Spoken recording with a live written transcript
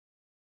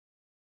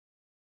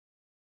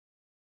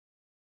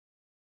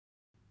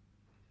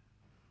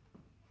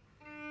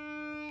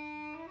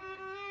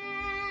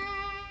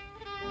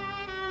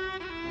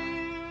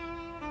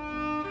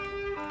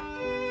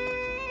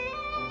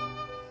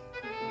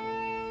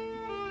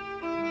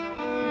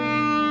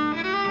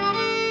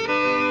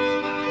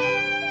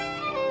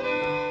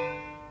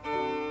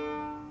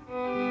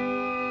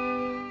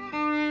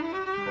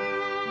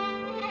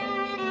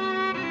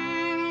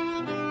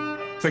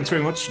Thanks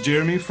very much,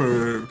 Jeremy,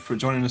 for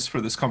joining us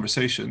for this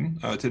conversation.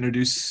 To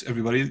introduce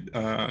everybody,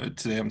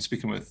 today I'm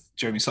speaking with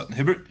Jeremy Sutton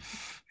Hibbert,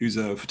 who's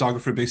a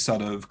photographer based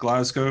out of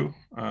Glasgow.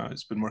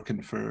 He's been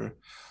working for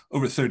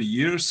over 30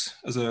 years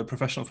as a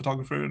professional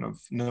photographer, and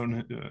I've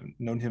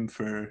known him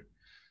for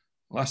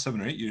the last 7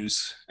 or 8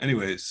 years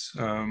anyways,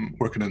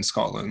 working in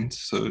Scotland.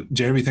 So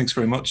Jeremy, thanks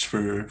very much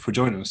for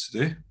joining us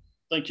today.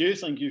 Thank you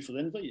for the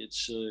invite.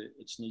 It's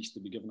nice to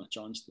be given a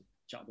chance to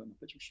chat about my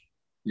pictures.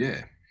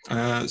 Yeah.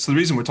 So the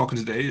reason we're talking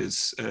today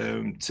is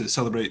to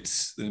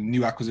celebrate the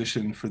new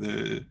acquisition for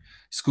the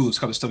School of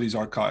Scottish Studies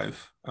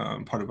archive,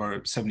 part of our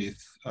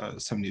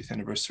 70th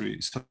anniversary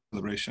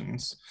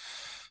celebrations.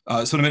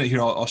 So in a minute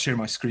here, I'll share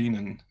my screen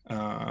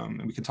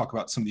and we can talk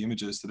about some of the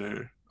images that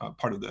are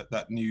part of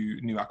that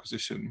new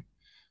acquisition.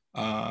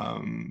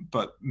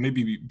 But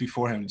maybe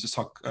beforehand, just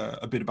talk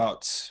a bit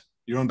about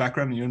your own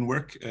background and your own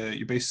work.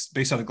 You're based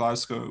out of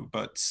Glasgow,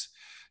 but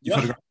you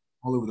photograph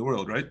all over the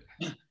world, right?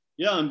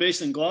 Yeah, I'm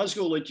based in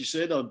Glasgow. Like you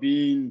said, I've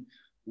been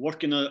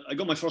working. I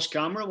got my first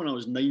camera when I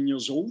was 9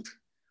 years old.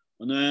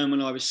 And then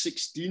when I was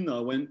 16,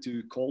 I went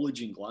to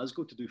college in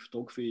Glasgow to do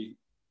photography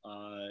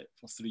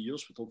for 3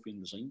 years, photography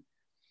and design.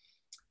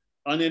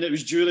 And then it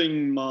was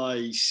during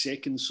my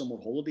second summer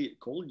holiday at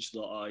college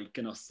that I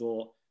kind of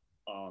thought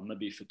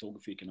maybe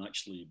photography can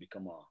actually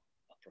become a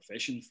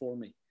profession for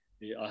me.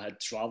 I had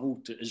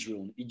traveled to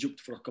Israel and Egypt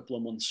for a couple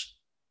of months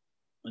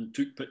and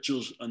took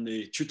pictures, and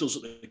the tutors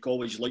at the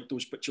college liked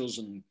those pictures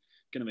and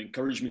kind of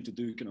encouraged me to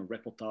do kind of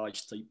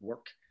reportage type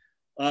work.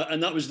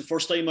 And that was the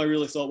first time I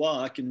really thought, wow,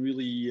 I can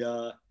really,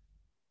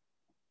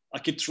 I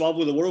could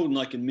travel the world and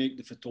I can make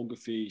the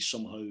photography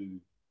somehow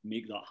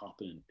make that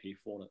happen and pay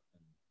for it.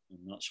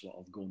 And that's what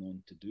I've gone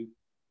on to do.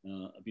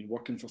 I've been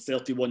working for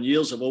 31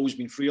 years. I've always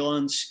been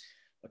freelance.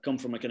 I come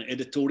from a kind of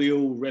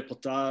editorial,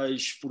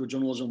 reportage,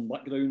 photojournalism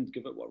background,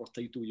 give it whatever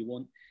title you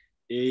want.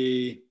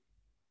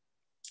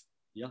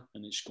 Yeah,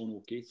 and it's gone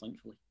okay,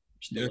 thankfully.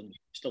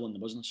 Still in the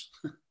business.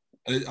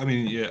 I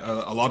mean, yeah,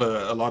 a lot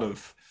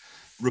of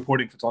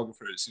reporting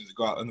photographers, they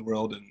go out in the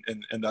world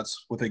and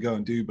that's what they go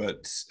and do.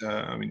 But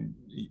I mean,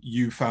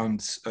 you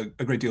found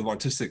a great deal of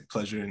artistic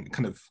pleasure in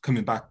kind of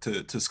coming back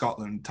to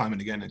Scotland time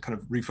and again and kind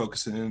of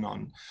refocusing in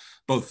on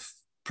both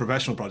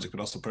professional projects but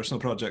also personal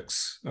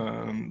projects,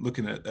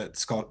 looking at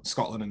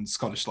Scotland and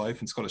Scottish life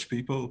and Scottish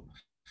people.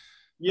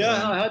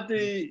 Yeah,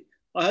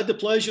 I had the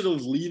pleasure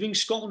of leaving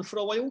Scotland for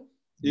a while.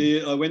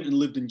 I went and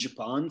lived in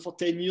Japan for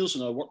 10 years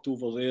and I worked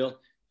over there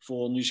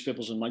for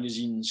newspapers and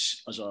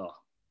magazines as a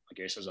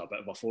bit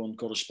of a foreign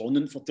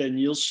correspondent for 10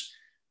 years.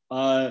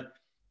 And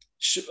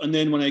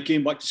then when I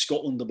came back to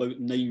Scotland about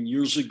 9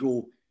 years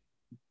ago,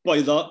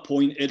 by that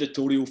point,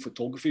 editorial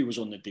photography was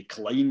on the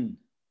decline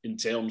in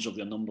terms of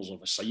the numbers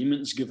of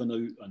assignments given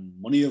out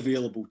and money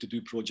available to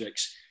do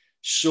projects.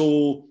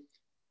 So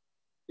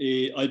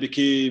I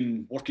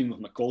became working with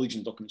my colleagues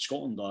in Document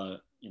Scotland.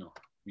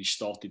 We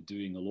started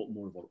doing a lot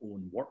more of our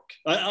own work.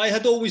 I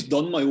had always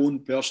done my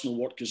own personal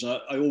work because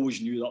I always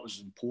knew that was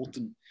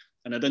important.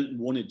 And I didn't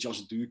want to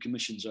just do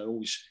commissions. I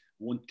always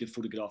wanted to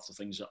photograph the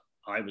things that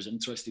I was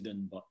interested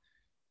in.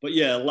 But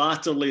yeah,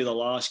 latterly, the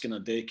last kind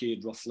of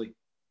decade roughly,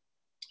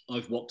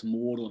 I've worked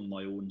more on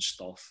my own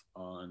stuff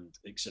and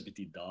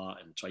exhibited that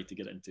and tried to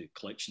get it into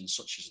collections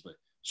such as the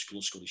School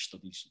of Scottish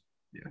Studies.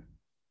 Yeah.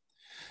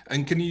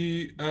 And can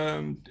you,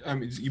 I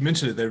mean, you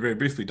mentioned it there very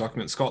briefly,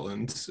 Document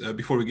Scotland.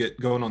 Before we get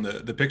going on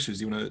the pictures,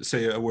 you want to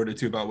say a word or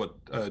two about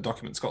what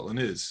Document Scotland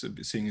is,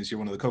 seeing as you're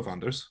one of the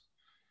co-founders?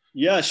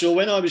 Yeah, so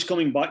when I was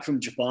coming back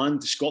from Japan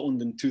to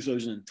Scotland in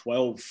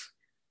 2012,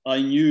 I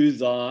knew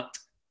that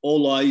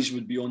all eyes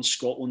would be on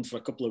Scotland for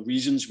a couple of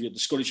reasons. We had the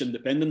Scottish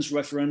independence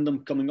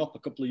referendum coming up a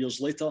couple of years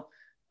later,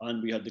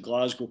 and we had the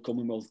Glasgow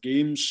Commonwealth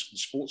Games, the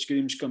sports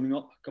games coming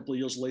up a couple of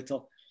years later.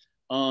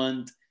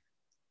 And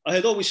I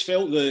had always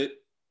felt that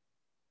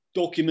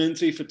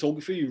documentary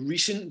photography,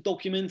 recent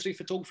documentary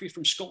photography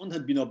from Scotland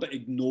had been a bit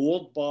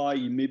ignored by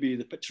maybe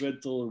the picture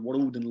editor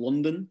world in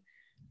London.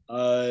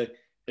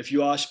 If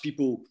you ask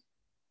people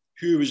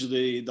who was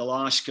the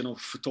last kind of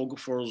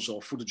photographers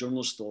or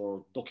photojournalist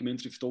or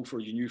documentary photographer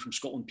you knew from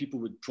Scotland, people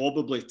would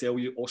probably tell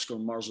you Oscar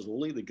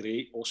Marzaroli, the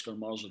great Oscar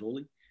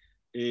Marzaroli.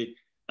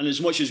 And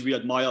as much as we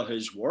admire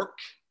his work,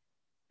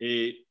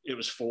 it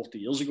was 40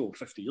 years ago,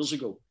 50 years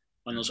ago.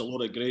 And there's a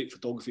lot of great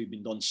photography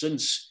being done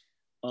since.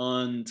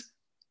 And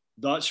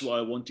that's what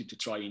I wanted to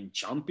try and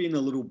champion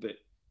a little bit.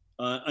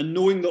 And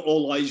knowing that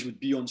all eyes would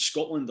be on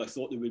Scotland, I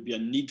thought there would be a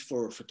need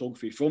for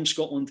photography from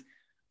Scotland.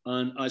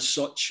 And as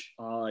such,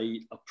 I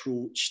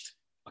approached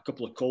a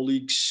couple of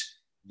colleagues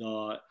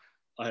that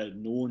I had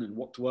known and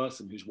worked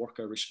with and whose work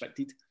I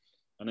respected.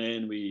 And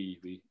then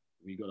we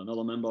got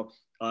another member.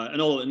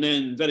 And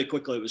then very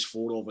quickly it was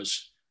 4 of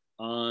us.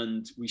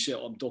 And we set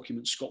up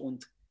Document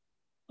Scotland.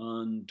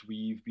 And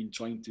we've been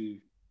trying to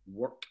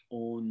work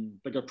on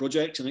bigger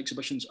projects and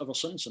exhibitions ever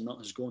since, and that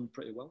has gone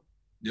pretty well.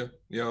 Yeah,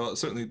 well,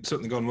 it's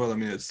certainly gone well. I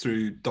mean, it's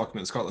through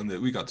Document Scotland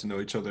that we got to know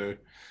each other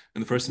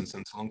in the first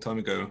instance a long time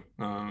ago.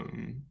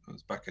 It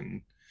was back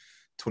in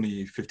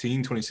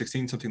 2015,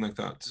 2016, something like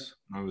that.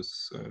 I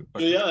was so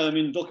yeah, I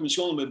mean, Document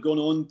Scotland, we've gone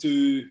on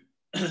to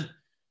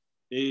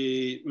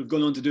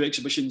do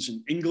exhibitions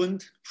in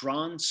England,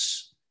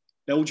 France,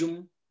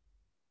 Belgium,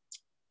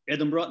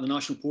 Edinburgh, at the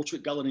National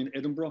Portrait Gallery in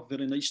Edinburgh,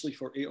 very nicely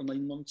for 8 or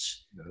 9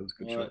 months. Yeah, that was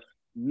a good show.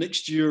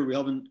 Next year, we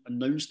haven't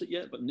announced it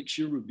yet, but next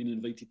year we've been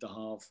invited to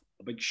have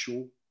a big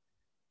show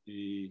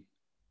in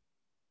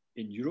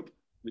Europe,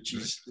 which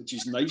is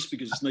nice,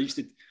 because it's nice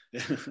to.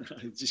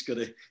 I just got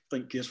to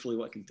think carefully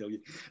what I can tell you.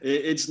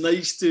 It's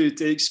nice to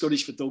take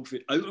Scottish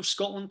photography out of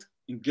Scotland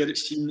and get it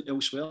seen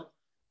elsewhere.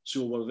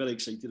 So we're very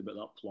excited about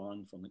that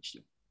plan for next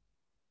year.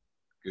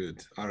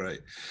 Good. All right.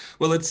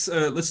 Well,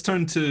 let's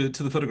turn to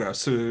the photographs.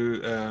 So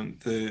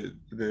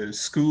the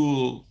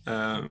school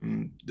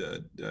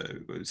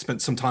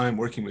spent some time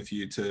working with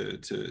you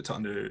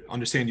to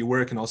understand your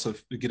work and also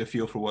get a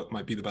feel for what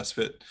might be the best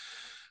fit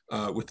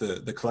with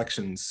the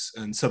collections,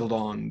 and settled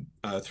on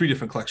 3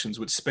 different collections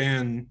which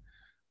span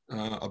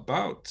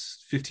about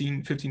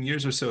 15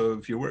 years or so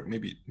of your work,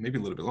 maybe a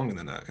little bit longer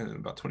than that,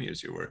 about 20 years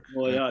of your work.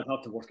 Well, yeah, I'd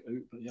have to work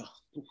it out,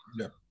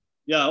 but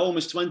yeah,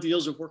 almost 20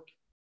 years of work.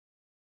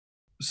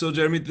 So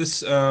Jeremy, this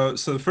so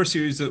the first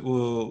series that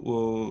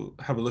we'll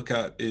have a look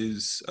at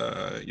is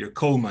your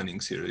coal mining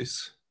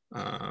series,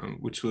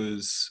 which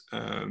was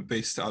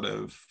based out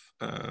of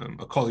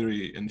a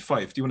colliery in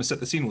Fife. Do you want to set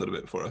the scene a little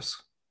bit for us?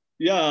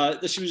 Yeah,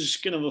 this was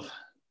kind of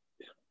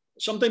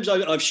sometimes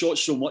I've shot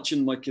so much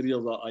in my career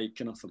that I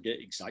kind of forget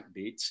exact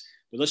dates,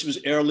 but this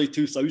was early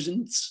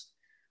 2000s.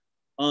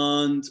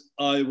 And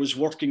I was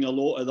working a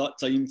lot at that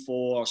time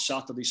for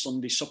Saturday,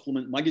 Sunday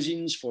supplement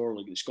magazines, for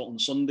like the Scotland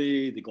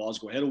Sunday, the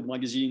Glasgow Herald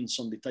magazine,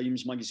 Sunday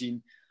Times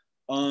magazine.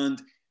 And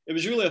it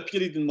was really a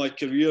period in my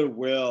career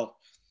where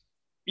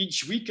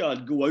each week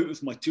I'd go out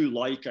with my 2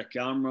 Leica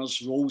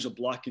cameras, rolls of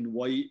black and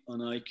white,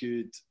 and I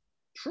could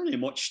pretty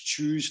much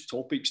choose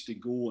topics to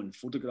go and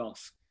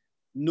photograph,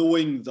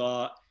 knowing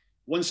that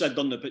once I'd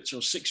done the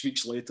picture, 6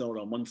 weeks later or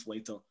a month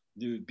later,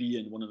 they would be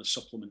in one of the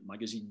supplement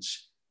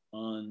magazines.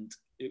 And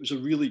it was a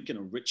really kind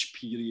of rich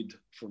period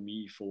for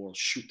me for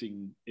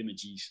shooting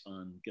images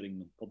and getting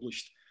them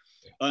published.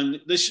 Yeah.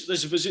 And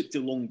this visit to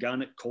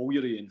Longannet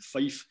Colliery in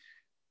Fife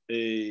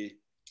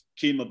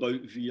came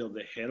about via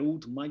the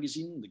Herald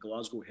magazine, the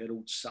Glasgow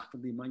Herald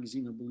Saturday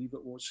magazine, I believe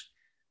it was.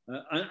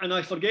 And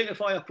I forget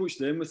if I approached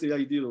them with the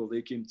idea or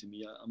they came to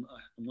me. I'm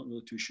not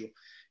really too sure.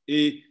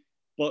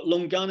 But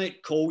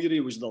Longannet Colliery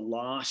was the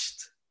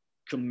last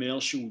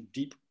commercial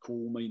deep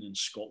coal mine in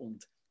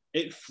Scotland.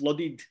 It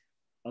flooded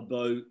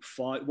about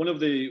one of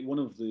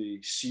the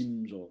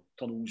seams or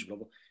tunnels,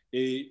 whatever,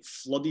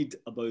 flooded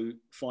about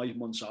 5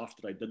 months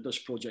after I did this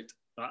project.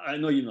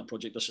 Not even a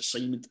project, this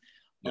assignment.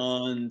 Yep.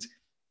 And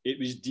it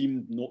was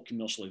deemed not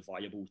commercially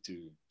viable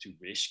to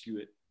rescue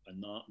it,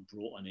 and that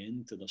brought an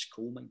end to this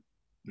coal mine.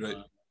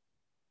 Right.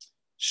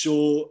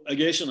 So I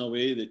guess in a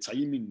way the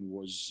timing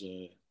was,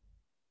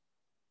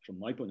 from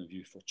my point of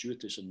view,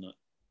 fortuitous in that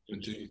it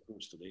was very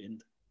close to the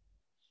end.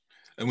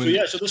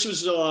 So this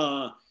was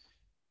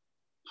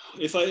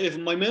if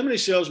my memory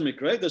serves me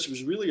correct, this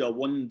was really a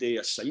one-day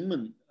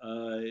assignment.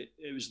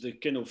 It was the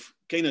kind of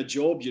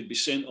job you'd be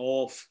sent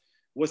off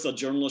with a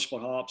journalist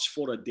perhaps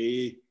for a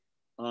day,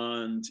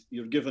 and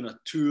you're given a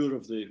tour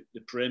of the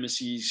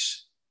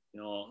premises.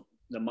 You know,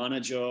 the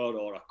manager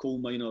or a coal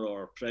miner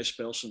or a press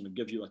person would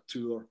give you a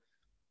tour,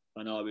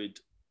 and I would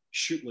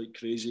shoot like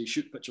crazy,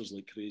 shoot pictures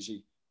like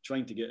crazy,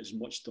 trying to get as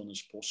much done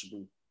as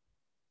possible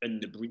in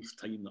the brief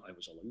time that I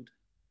was allowed.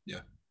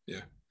 Yeah,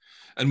 yeah.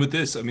 And with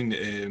this, I mean,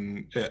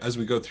 as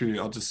we go through,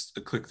 I'll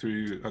just click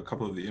through a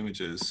couple of the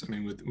images. I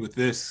mean, with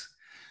this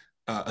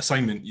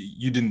assignment,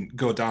 you didn't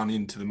go down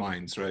into the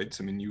mines, right?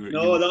 I mean,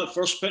 that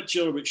first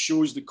picture, which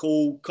shows the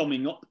coal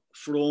coming up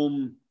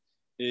from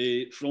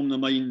the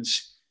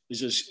mines,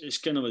 is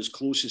kind of as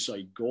close as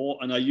I got.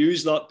 And I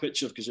use that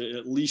picture because it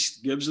at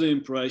least gives the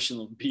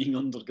impression of being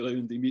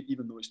underground,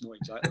 even though it's not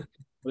exactly.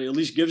 But it at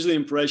least gives the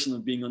impression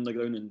of being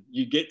underground, and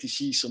you get to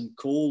see some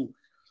coal.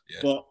 Yeah.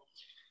 But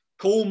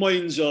coal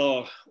mines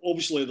are,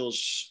 obviously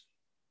there's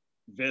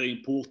very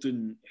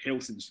important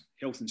health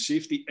and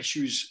safety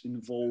issues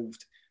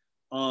involved.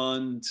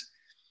 And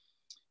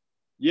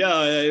yeah,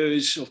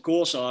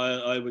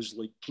 I was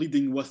like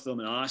pleading with them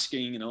and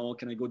asking,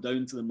 can I go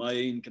down to the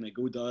mine? Can I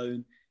go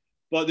down?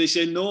 But they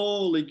said, no,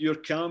 like your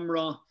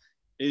cameras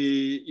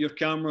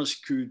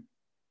could,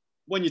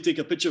 when you take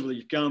a picture with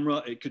your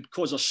camera, it could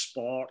cause a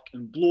spark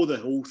and blow the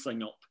whole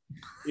thing up.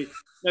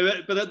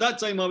 But at that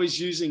time I was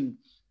using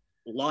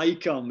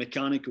Leica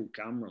mechanical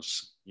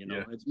cameras,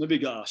 yeah. It's maybe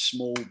got a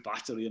small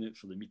battery in it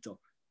for the meter.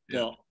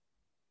 Yeah. But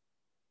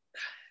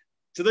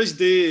to this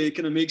day, it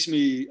kind of makes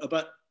me a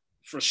bit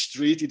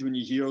frustrated when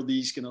you hear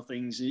these kind of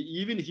things. You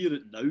even hear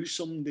it now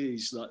some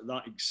days,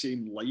 that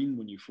same line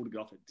when you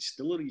photograph at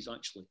distilleries,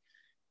 actually.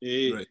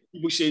 Right.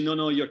 People say,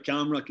 no, your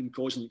camera can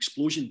cause an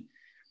explosion.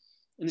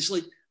 And it's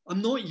like,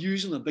 I'm not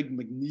using a big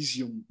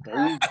magnesium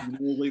bulb,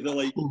 like they're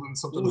like,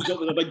 goes up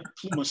with a big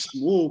plume of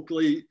smoke.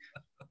 Like,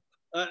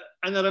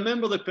 and I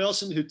remember the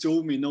person who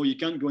told me, no, you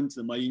can't go into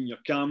the mine, your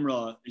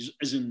camera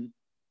isn't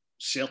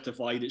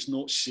certified, it's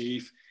not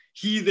safe.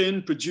 He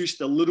then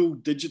produced a little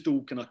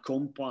digital kind of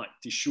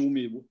compact to show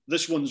me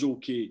this one's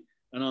okay.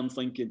 And I'm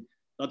thinking,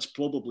 that's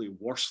probably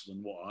worse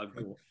than what I've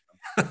got.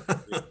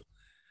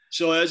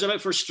 So it's a bit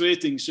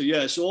frustrating. So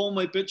yeah, so all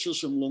my pictures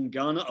from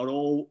Longannet are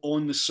all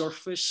on the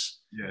surface.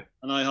 Yeah.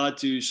 And I had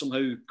to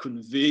somehow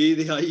convey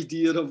the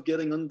idea of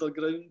getting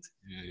underground.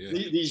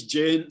 These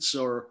gents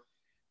are,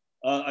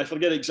 I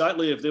forget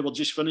exactly if they were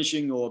just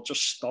finishing or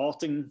just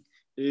starting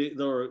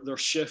their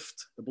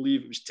shift. I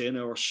believe it was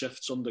 10-hour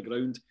shifts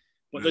underground.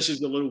 But this is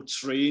the little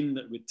train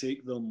that would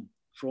take them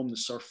from the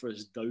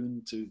surface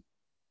down to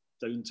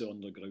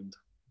underground.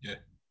 Yeah.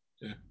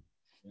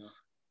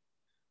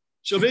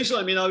 So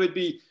basically, I mean,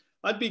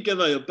 I'd be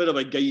giving a bit of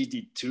a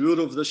guided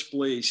tour of this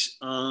place.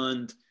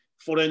 And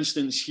for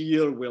instance,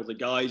 here where the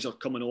guys are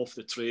coming off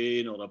the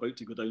train or about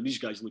to go down, these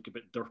guys look a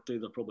bit dirty.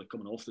 They're probably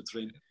coming off the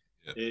train.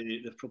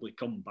 They've probably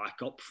come back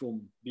up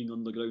from being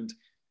underground.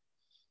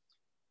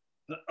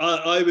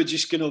 I would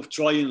just kind of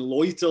try and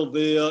loiter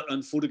there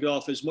and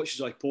photograph as much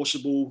as I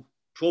possible.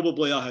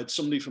 Probably I had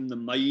somebody from the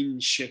mine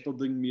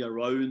shepherding me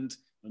around,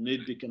 and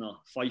they'd be kind of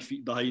 5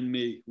 feet behind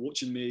me,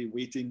 watching me,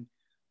 waiting.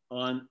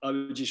 And I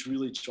would just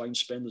really try and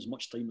spend as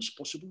much time as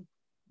possible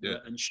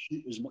and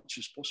shoot as much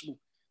as possible.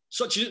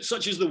 Such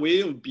is the way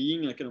of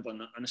being a kind of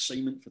an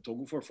assignment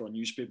photographer for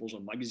newspapers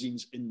or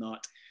magazines, in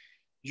that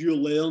you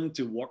learn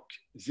to work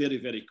very,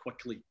 very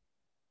quickly.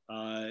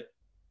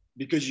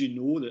 Because you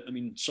know that, I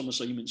mean, some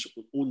assignments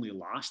only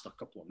last a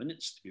couple of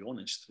minutes, to be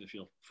honest, if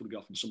you're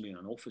photographing somebody in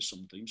an office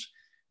sometimes.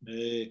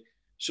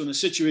 So in a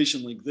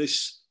situation like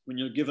this, when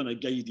you're given a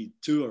guided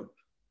tour,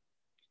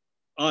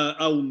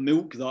 I'll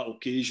milk that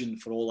occasion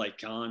for all I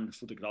can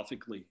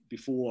photographically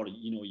before,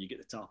 you get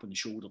the tap on the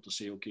shoulder to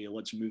say, okay,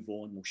 let's move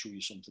on. We'll show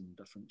you something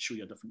different, show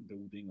you a different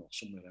building or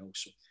somewhere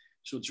else.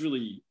 So it's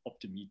really up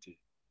to me to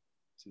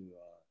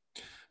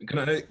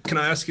Can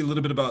I ask you a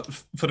little bit about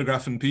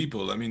photographing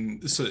people? I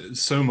mean,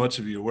 so much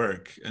of your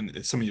work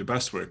and some of your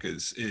best work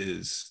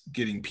is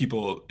getting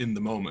people in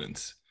the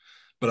moment.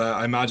 But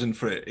I imagine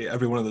for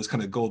every one of those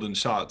kind of golden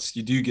shots,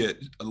 you do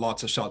get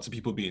lots of shots of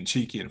people being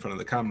cheeky in front of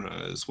the camera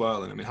as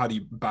well. And I mean, how do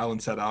you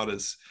balance that out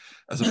as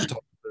a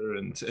photographer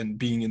and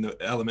being in the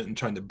element and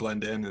trying to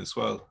blend in as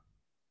well?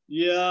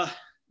 Yeah.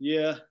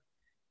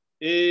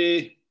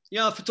 A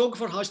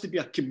photographer has to be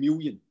a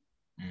chameleon.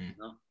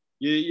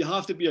 You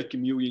have to be a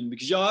chameleon,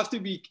 because you have to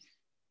be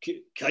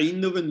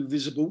kind of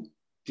invisible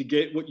to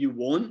get what you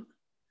want.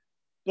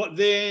 But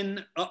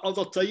then at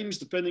other times,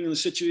 depending on the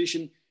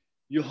situation,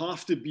 you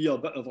have to be a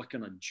bit of a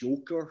kind of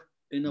joker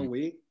in a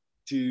way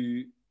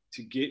to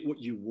get what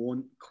you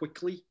want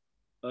quickly.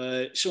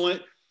 It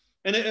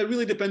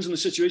really depends on the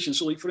situation.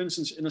 So like, for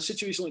instance, in a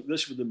situation like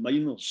this with the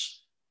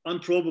miners, I'm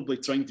probably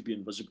trying to be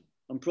invisible.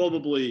 I'm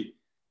probably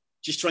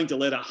just trying to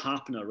let it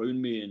happen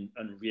around me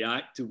and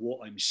react to what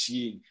I'm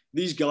seeing.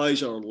 These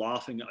guys are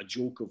laughing at a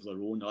joke of their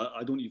own.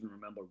 I don't even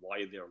remember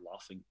why they're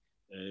laughing.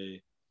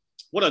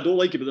 What I don't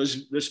like about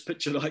this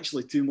picture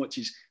actually too much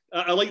is,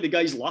 I like the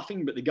guys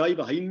laughing, but the guy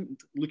behind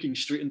looking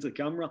straight into the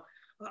camera,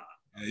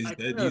 I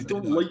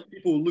don't like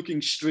people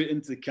looking straight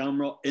into the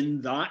camera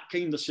in that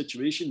kind of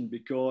situation,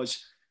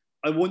 because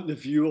I want the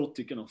viewer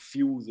to kind of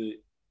feel that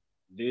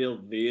they're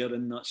there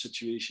in that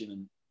situation.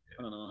 And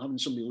I don't know, having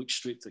somebody look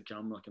straight to the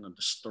camera kind of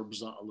disturbs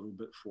that a little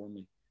bit for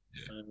me.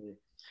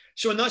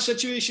 So in that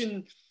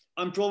situation,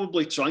 I'm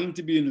probably trying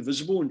to be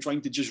invisible and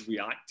trying to just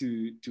react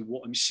to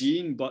what I'm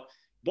seeing. But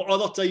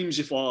other times,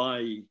 if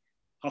I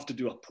have to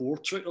do a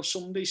portrait of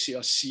somebody, say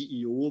a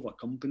CEO of a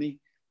company,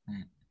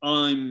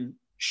 I'm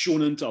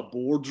shown into a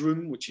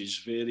boardroom, which is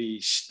very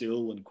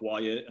still and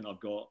quiet, and I've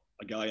got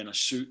a guy in a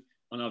suit,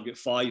 and I've got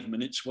 5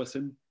 minutes with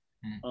him.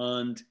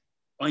 And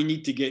I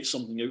need to get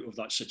something out of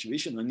that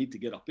situation. I need to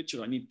get a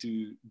picture. I need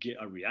to get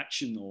a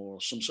reaction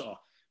or some sort of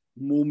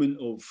moment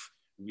of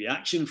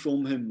reaction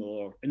from him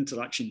or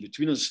interaction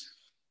between us.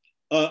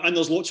 And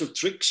there's lots of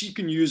tricks you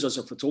can use as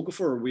a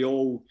photographer.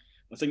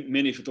 I think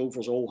many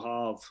photographers all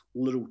have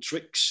little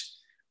tricks.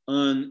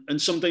 And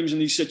sometimes in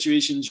these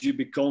situations, I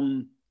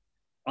become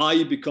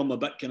a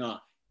bit kind of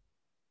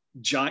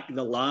Jack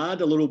the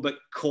Lad, a little bit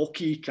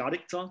cocky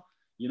character.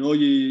 You know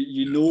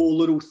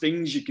little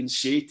things you can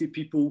say to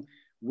people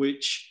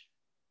which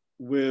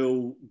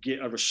will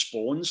get a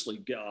response,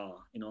 like get a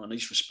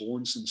nice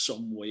response in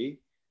some way.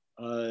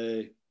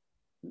 I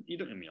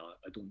don't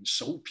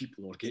insult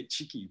people or get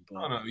cheeky,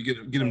 but you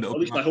get them to at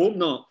least I hope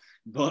not.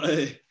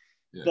 But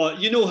but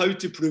you know how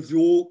to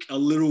provoke a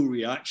little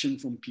reaction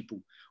from people.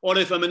 Or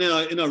if I'm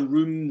in a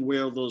room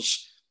where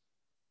there's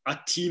a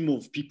team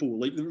of people,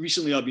 like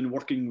recently I've been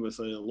working with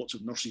lots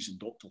of nurses and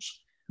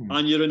doctors,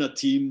 and you're in a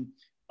team,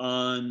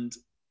 and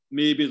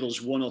maybe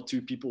there's one or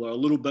two people that are a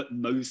little bit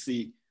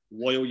mouthy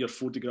while you're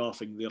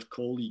photographing their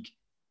colleague.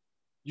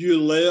 You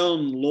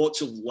learn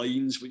lots of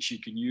lines which you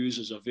can use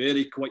as a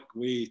very quick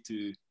way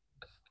to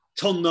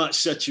turn that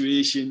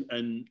situation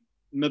and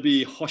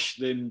maybe hush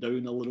them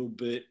down a little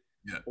bit,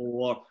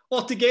 or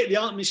to get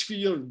the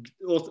atmosphere,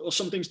 or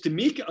sometimes to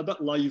make it a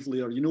bit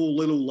livelier,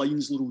 little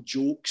lines, little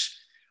jokes.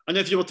 And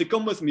if you were to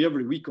come with me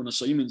every week on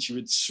assignments, you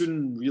would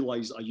soon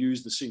realise I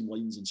use the same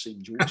lines and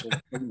same jokes all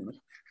the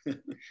time.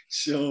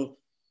 So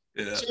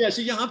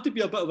you have to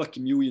be a bit of a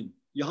chameleon.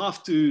 You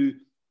have to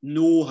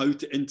know how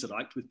to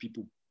interact with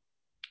people.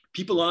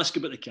 People ask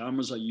about the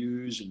cameras I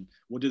use and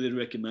what do they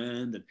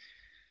recommend. And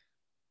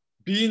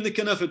being the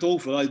kind of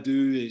photographer I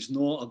do is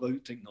not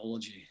about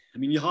technology. I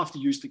mean, you have to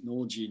use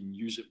technology and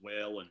use it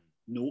well and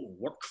know it'll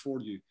work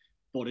for you.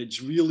 But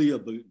it's really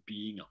about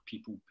being a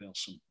people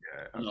person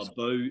and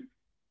about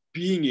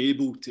being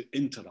able to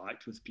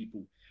interact with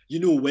people. You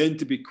know when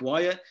to be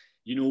quiet,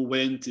 you know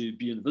when to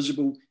be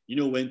invisible, you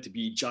know when to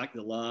be Jack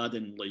the Lad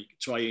and like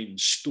try and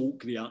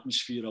stoke the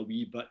atmosphere a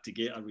wee bit to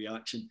get a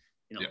reaction.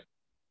 You know,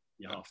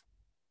 you have to.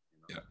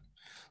 You know. Yeah.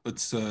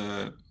 Let's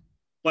But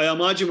I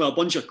imagine with a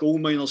bunch of coal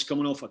miners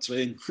coming off a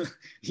train,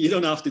 you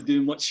don't have to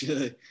do much.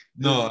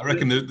 No, I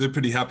reckon they're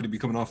pretty happy to be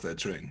coming off that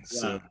train.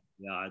 So.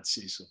 Yeah, I'd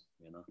say so.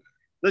 You know,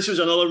 this was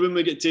another room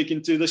we get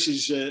taken to. This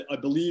is, I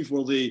believe,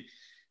 where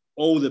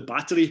all the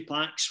battery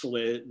packs for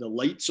the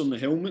lights on the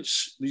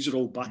helmets. These are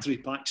all battery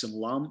packs and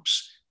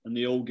lamps, and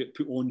they all get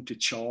put on to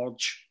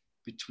charge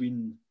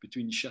between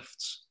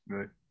shifts.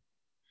 Right.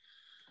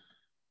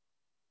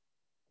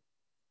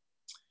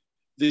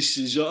 This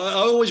is. I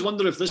always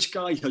wonder if this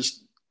guy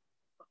has.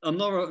 I'm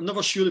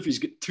never sure if he's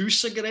got 2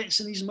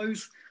 cigarettes in his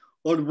mouth,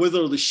 or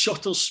whether the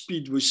shutter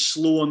speed was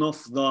slow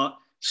enough that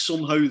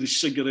somehow the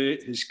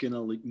cigarette has kind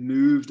of like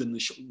moved in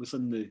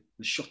within the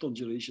shutter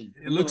duration.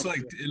 It looks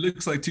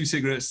like 2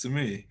 cigarettes to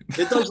me.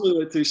 It does look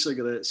like 2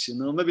 cigarettes, you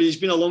know. Maybe he's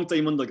been a long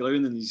time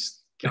underground and he's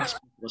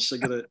gasping for a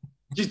cigarette.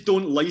 Just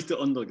don't light it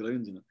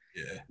underground, you know.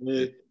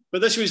 Yeah. But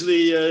this was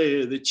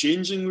the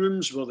changing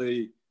rooms where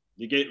they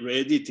get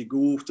ready to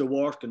go to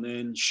work and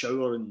then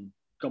shower and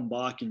come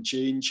back and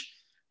change.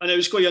 And it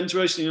was quite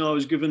interesting, you know. I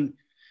was given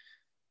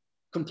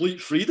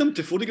complete freedom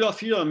to photograph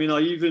here. I mean,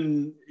 I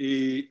even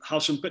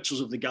have some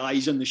pictures of the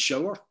guys in the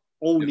shower,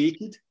 all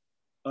naked,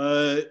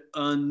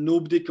 and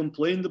nobody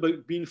complained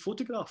about being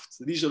photographed.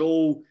 These are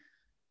all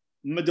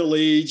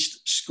middle-aged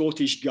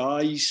Scottish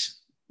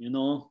guys, you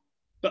know,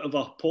 bit of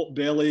a pot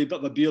belly, bit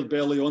of a beer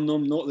belly on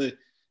them, not the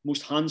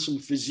most handsome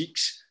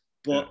physiques,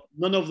 but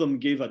none of them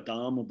gave a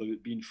damn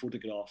about being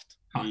photographed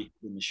in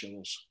the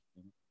showers.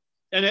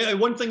 And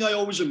one thing I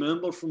always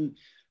remember from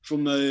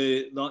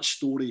that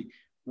story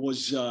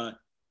was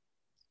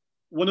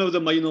one of the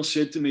miners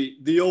said to me,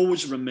 they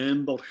always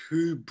remember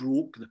who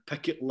broke the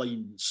picket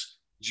lines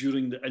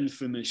during the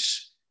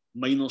infamous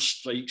miners'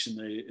 strikes in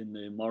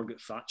the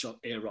Margaret Thatcher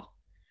era.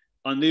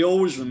 And they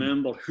always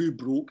remember who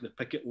broke the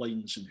picket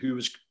lines and who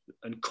was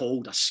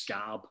called a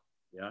scab.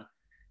 Yeah.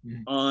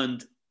 Mm.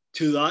 And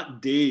to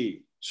that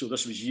day, so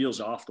this was years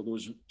after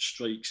those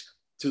strikes,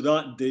 to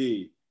that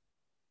day,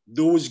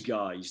 those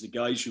guys, the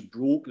guys who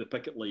broke the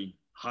picket line,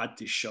 had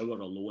to shower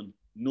alone.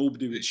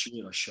 Nobody would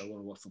share a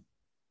shower with them.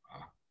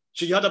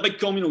 So you had a big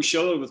communal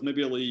shower with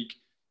maybe like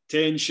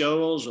 10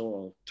 showers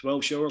or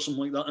 12 showers,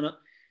 something like that in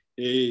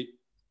it.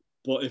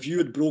 But if you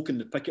had broken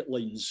the picket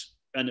lines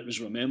and it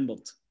was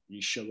remembered,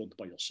 you showered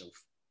by yourself.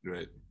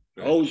 Right.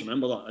 I always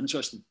remember that.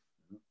 Interesting.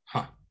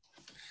 Huh.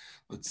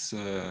 Let's,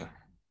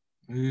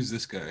 who's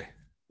this guy?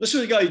 This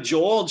is the guy,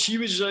 George. He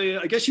was,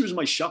 I guess he was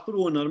my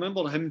chaperone. I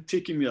remember him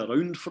taking me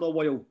around for a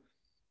while.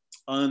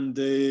 And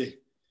here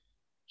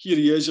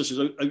he is. This is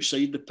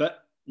outside the pit.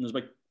 And there's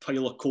a big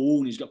pile of coal,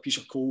 and he's got a piece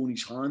of coal in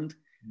his hand.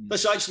 Mm.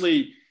 This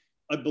actually,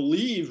 I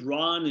believe,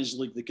 ran as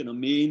like the kind of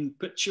main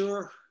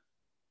picture.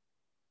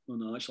 Oh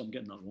no, actually, I'm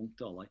getting that wrong.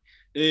 Tell a lie.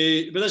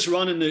 But this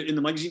ran in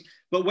the magazine.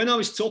 But when I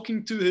was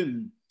talking to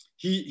him,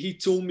 he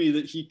told me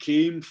that he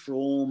came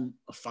from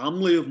a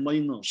family of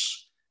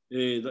miners.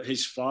 That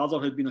his father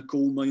had been a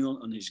coal miner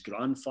and his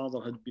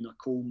grandfather had been a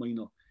coal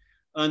miner.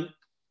 And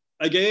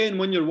again,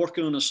 when you're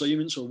working on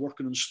assignments or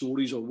working on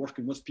stories or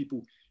working with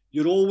people,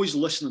 you're always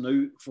listening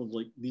out for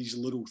like these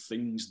little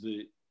things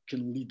that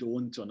can lead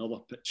on to another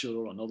picture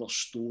or another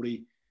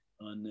story.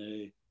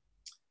 And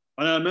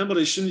I remember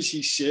as soon as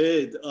he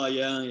said, "Oh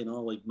yeah, you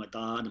know, like my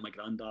dad and my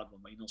granddad were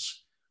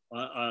miners,"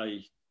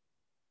 I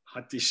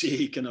had to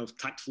say, kind of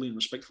tactfully and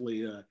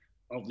respectfully,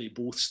 "Are they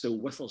both still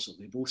with us? Are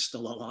they both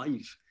still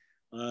alive?"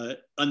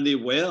 And they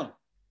were.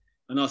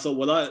 And I thought,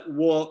 well,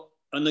 what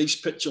a nice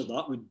picture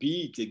that would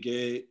be to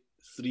get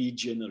 3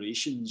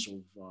 generations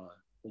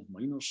of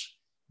miners.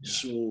 Yeah.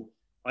 So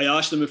I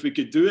asked him if we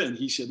could do it, and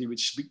he said he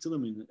would speak to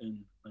them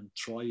and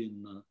try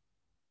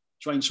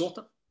and sort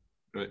it.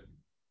 Right.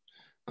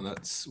 And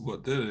that's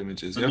what the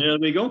image is, yeah? And there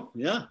we go,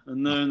 yeah.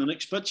 And then the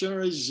next picture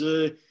is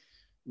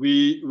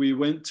we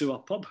went to a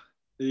pub.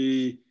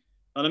 I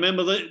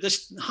remember that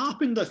this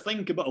happened, I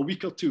think, about a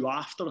week or 2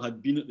 after I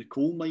had been at the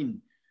coal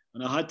mine.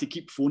 And I had to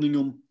keep phoning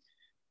him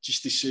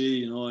just to say,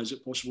 you know, is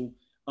it possible?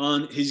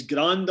 And his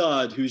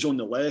granddad, who's on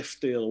the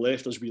left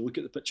as we look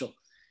at the picture,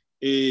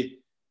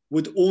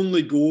 would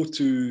only go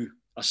to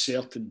a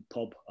certain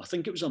pub. I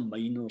think it was a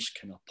miners'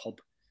 kind of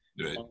pub.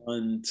 Right.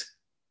 And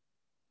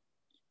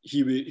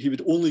he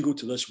would only go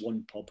to this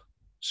one pub.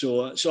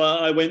 So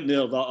I went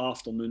there that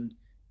afternoon,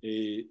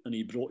 and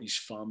he brought his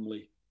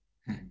family.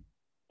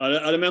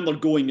 I remember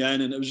going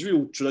in, and it was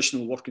real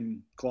traditional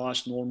working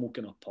class, normal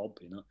kind of pub,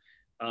 you know.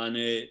 And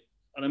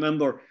I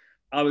remember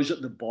I was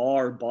at the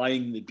bar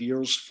buying the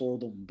beers for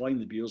them, buying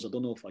the beers. I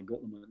don't know if I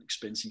got them at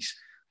expenses.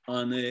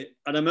 And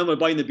I remember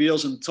buying the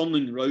beers and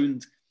turning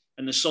around,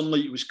 and the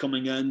sunlight was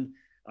coming in,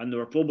 and they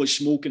were probably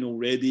smoking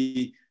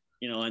already,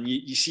 you know, and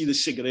you see the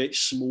cigarette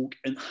smoke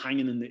and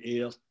hanging in the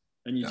air,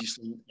 and you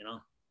just think, you know,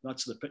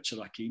 that's the picture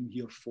I came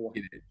here for.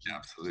 Yeah,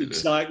 absolutely.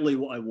 Exactly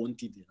what I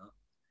wanted, you know.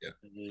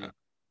 Yeah.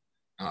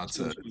 That's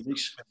a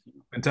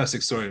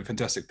fantastic story and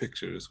fantastic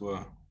picture as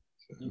well.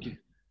 So. Thank you.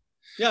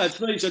 Yeah, it's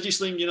nice. I just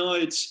think, you know,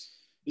 it's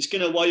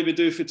kind of why we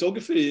do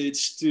photography.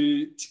 It's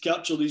to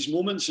capture these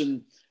moments.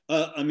 And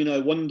I mean, I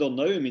wonder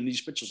now, I mean,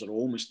 these pictures are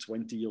almost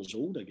 20 years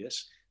old, I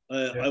guess.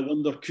 I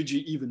wonder, could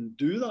you even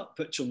do that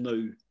picture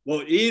now?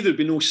 Well, there'd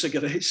be no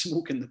cigarette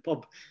smoke in the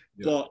pub,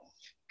 but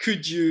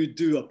could you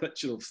do a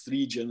picture of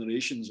 3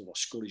 generations of a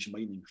Scottish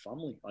mining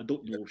family? I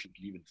don't know if you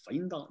could even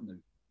find that now.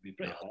 It'd be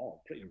pretty hard,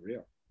 pretty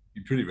rare. Be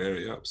pretty rare,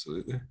 yeah,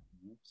 absolutely.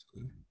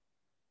 Absolutely.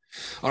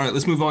 All right,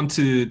 let's move on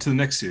to the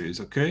next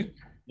series, okay?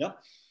 Yeah.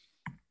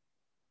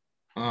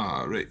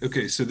 Right.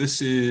 Okay, so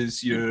this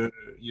is your...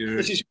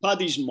 This is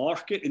Paddy's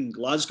Market in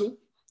Glasgow,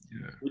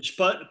 which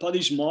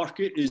Paddy's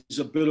Market is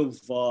a bit of,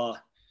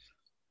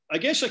 I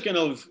guess, a kind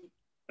of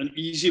an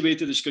easy way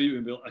to describe it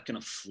would be a kind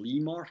of flea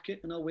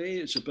market in a way.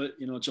 It's a bit,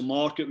 you know, it's a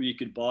market where you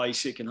could buy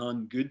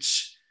second-hand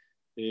goods.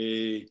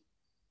 It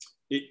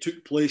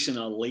took place in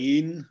a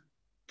lane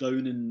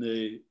down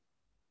in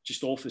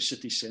just off the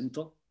city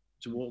centre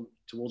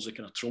towards the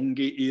kind of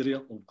Trongate area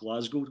of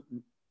Glasgow,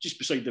 just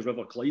beside the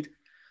River Clyde.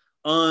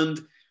 And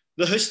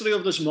the history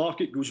of this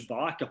market goes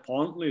back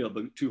apparently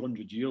about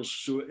 200 years.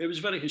 So it was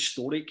very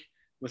historic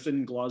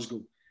within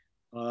Glasgow.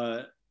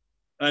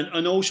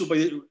 And also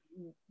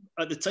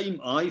at the time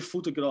I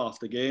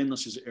photographed, again,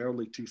 this is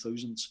early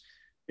 2000s,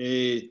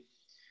 it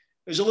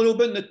was a little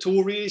bit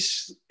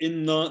notorious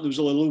in that there was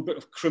a little bit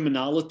of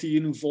criminality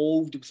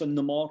involved within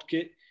the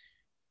market.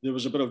 There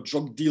was a bit of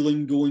drug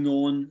dealing going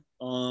on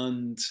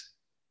and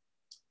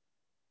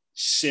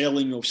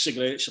selling of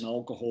cigarettes and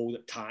alcohol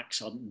that tax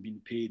hadn't been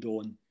paid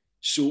on.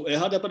 So it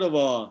had a bit of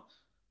a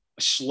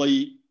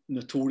slight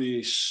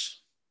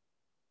notorious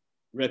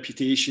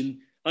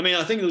reputation. I mean,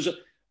 I think there was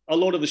a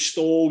lot of the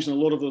stalls and a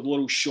lot of the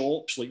little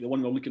shops, like the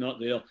one we're looking at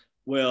there,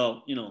 were,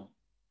 you know,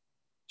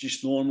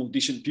 just normal,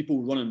 decent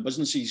people running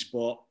businesses.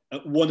 But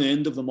at one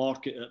end of the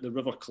market, at the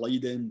River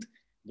Clyde end,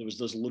 there was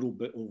this little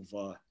bit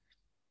of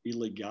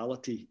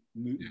illegality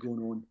going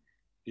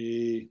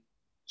on.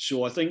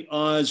 So I think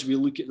as we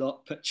look at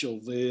that picture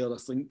there, I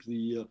think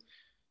the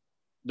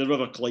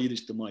River Clyde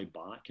is to my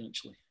back,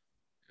 actually.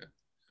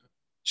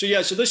 So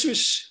yeah, so this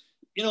was,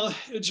 you know,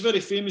 it's a very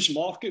famous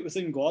market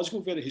within Glasgow,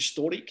 very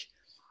historic.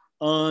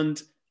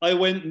 And I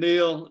went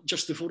there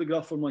just to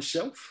photograph for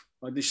myself.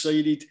 I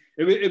decided,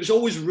 it was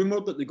always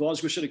rumoured that the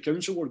Glasgow City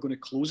Council were going to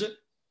close it.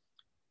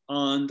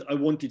 And I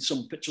wanted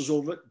some pictures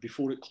of it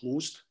before it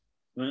closed.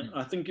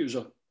 I think it was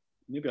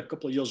maybe a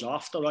couple of years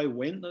after I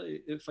went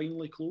that it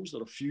finally closed,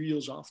 or a few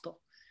years after.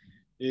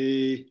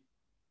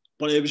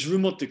 But it was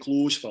rumoured to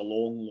close for a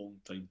long, long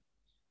time.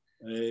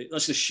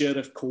 That's the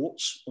Sheriff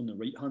Courts on the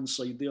right-hand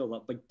side there.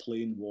 That big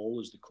plain wall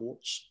is the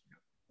courts.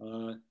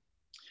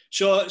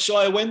 So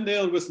I went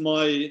there with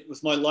my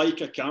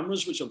Leica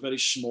cameras, which are very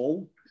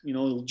small, you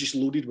know, just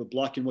loaded with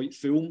black and white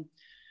film.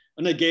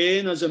 And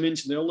again, as I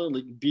mentioned earlier,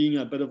 like being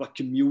a bit of a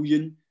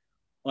chameleon,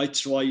 I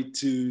tried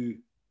to,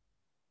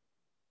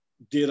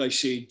 dare I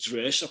say,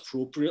 dress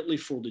appropriately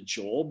for the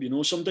job. You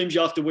know, sometimes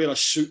you have to wear a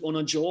suit on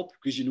a job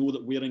because you know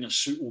that wearing a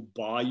suit will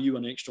buy you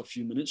an extra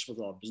few minutes with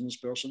a business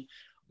person.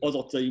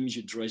 Other times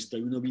you dress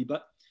down a wee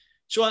bit.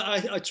 So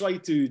I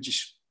tried to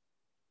just,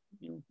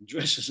 you know,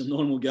 dress as a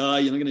normal guy.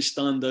 You're not going to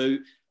stand out.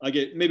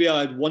 Maybe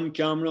I had one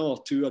camera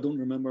or two. I don't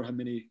remember how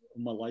many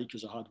of my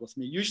Leicas I had with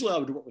me. Usually I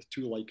would work with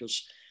 2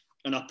 Leicas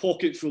and a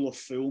pocket full of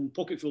film,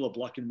 pocket full of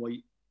black and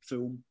white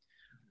film.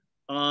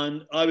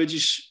 And I would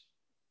just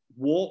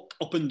walk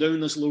up and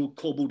down this little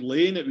cobbled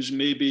lane. It was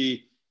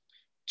maybe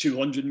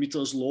 200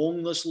 metres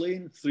long, this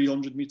lane,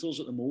 300 metres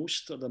at the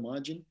most, I'd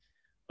imagine.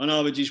 And I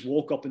would just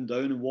walk up and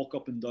down and walk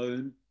up and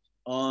down.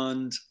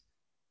 And,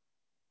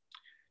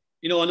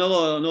 you know,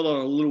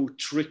 another little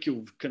trick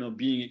of kind of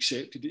being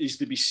accepted is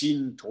to be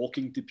seen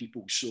talking to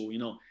people. So, you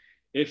know,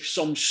 if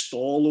some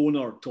stall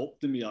owner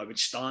talked to me, I would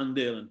stand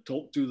there and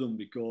talk to them,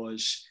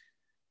 because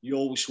you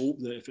always hope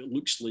that if it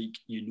looks like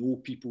you know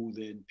people,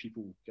 then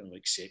people kind of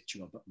accept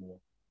you a bit more.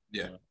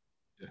 Yeah.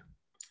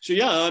 So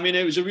yeah, I mean,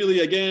 it was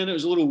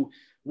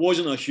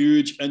wasn't a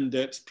huge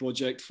in-depth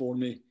project for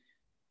me,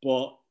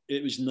 but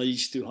it was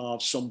nice to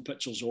have some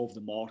pictures of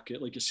the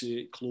market. Like I say,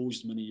 it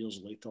closed many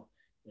years later.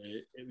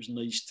 It was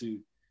nice to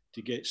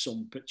get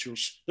some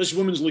pictures. This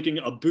woman's looking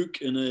at a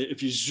book, and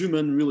if you zoom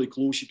in really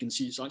close, you can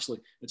see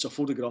it's a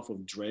photograph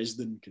of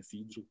Dresden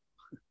Cathedral.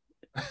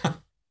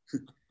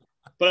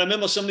 But I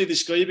remember somebody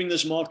describing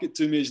this market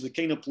to me as the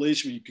kind of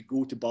place where you could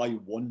go to buy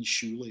one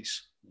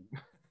shoelace.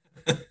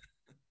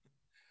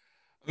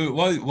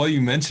 While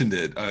you mentioned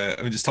it,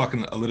 I mean, just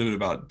talking a little bit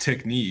about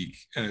technique.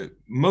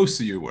 Most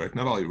of your work,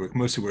 not all your work,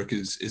 most of your work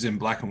is in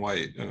black and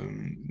white.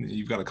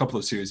 You've got a couple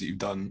of series that you've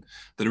done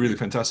that are really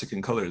fantastic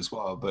in color as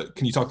well. But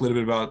can you talk a little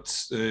bit about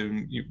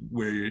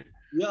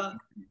Yeah,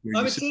 where I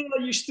you would sit?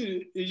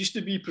 say it used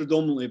to be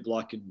predominantly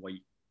black and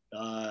white.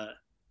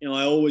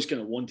 I always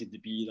kind of wanted to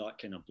be that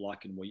kind of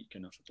black and white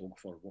kind of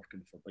photographer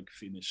working for big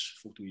famous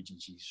photo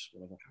agencies,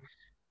 whatever.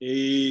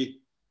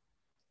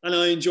 And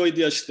I enjoyed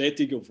the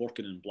aesthetic of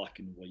working in black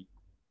and white.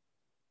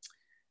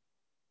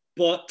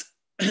 But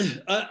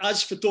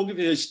as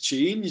photography has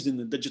changed in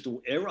the digital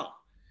era,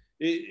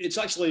 it's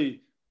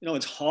actually,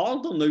 it's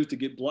harder now to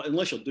get black,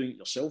 unless you're doing it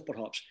yourself,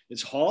 perhaps.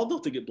 It's harder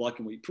to get black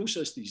and white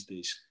processed these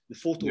days. The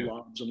photo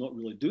labs are not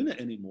really doing it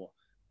anymore.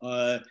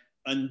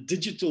 And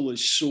digital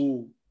is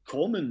so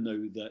common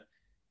now that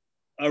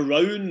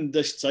around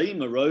this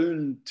time,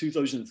 around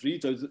 2003,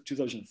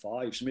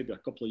 2005, so maybe a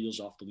couple of years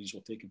after these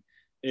were taken,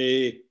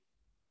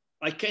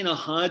 I kind of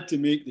had to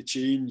make the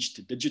change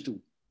to digital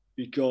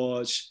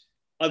because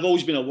I've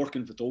always been a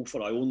working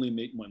photographer. I only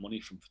make my money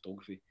from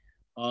photography.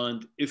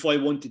 And if I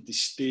wanted to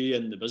stay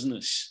in the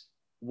business,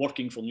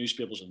 working for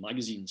newspapers and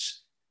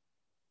magazines,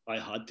 I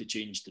had to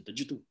change to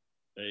digital.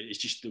 It's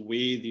just the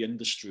way the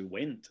industry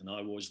went. And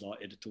I was that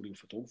editorial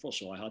photographer,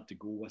 so I had to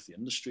go with the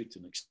industry to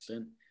an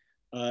extent.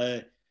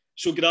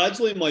 So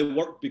gradually my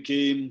work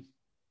became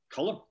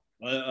colour.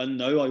 And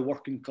now I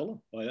work in colour.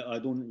 I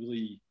don't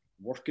really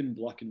work in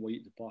black and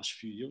white the past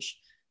few years.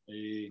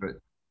 Right.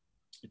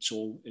 It's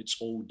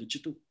all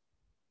digital.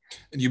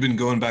 And you've been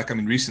going back, I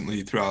mean,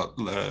 recently throughout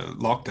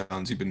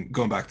lockdowns, you've been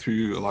going back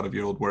through a lot of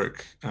your old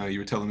work. You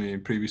were telling me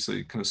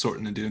previously, kind of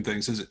sorting and doing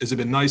things. Has it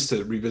been nice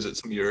to revisit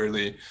some of your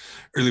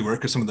early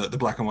work or some of the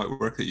black and white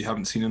work that you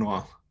haven't seen in a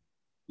while?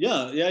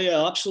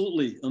 Yeah,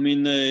 absolutely. I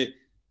mean,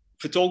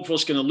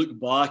 photographers kind of look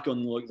back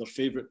on like their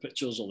favourite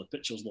pictures or the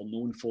pictures they're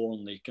known for,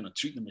 and they kind of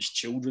treat them as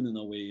children in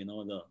a way.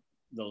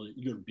 They're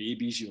your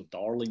babies, your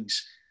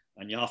darlings,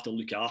 and you have to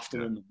look after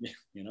them.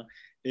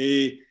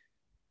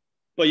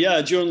 But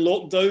yeah, during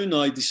lockdown,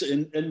 I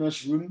decided in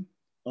this room,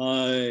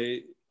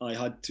 I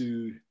had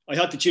to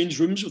change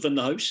rooms within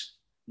the house.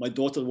 My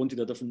daughter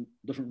wanted a different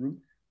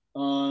room,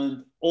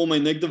 and all my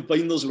negative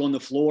binders were on the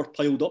floor,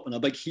 piled up in a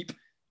big heap,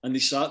 and they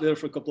sat there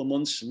for a couple of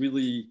months,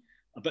 really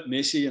a bit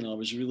messy, and I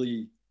was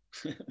really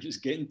it was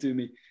getting to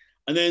me.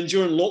 And then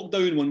during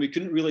lockdown, when we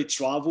couldn't really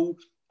travel,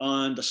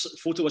 and the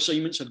photo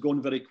assignments had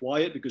gone very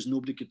quiet because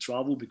nobody could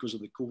travel because of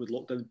the COVID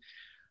lockdown,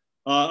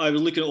 I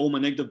was looking at all my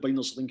negative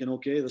binders thinking,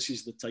 okay, this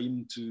is the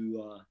time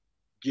to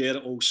get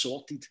it all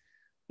sorted.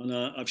 And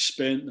I've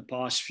spent the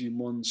past few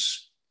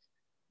months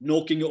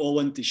knocking it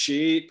all into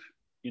shape,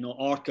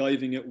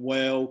 archiving it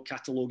well,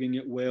 cataloguing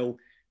it well,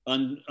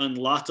 and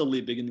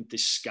latterly beginning to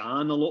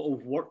scan a lot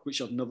of work which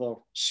I've never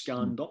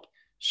scanned up.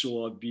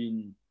 So I've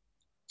been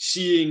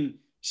seeing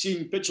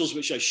pictures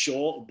which I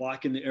shot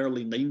back in the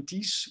early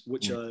 90s,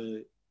 which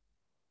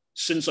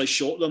since I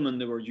shot them and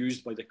they were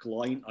used by the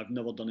client, I've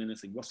never done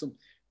anything with them.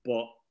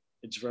 But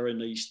it's very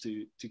nice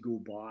to go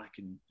back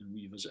and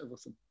revisit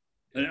everything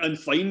and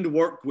find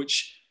work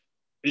which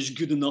is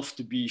good enough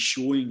to be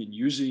showing and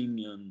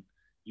using, and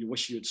you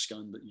wish you had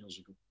scanned it years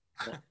ago.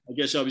 But I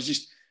guess I was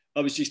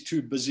just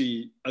too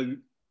busy out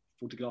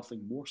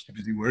photographing more stuff.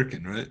 Too busy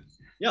working, right?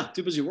 Yeah,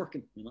 too busy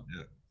working, Yeah.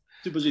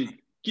 Too busy,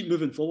 keep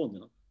moving forward,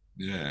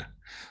 Yeah.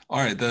 All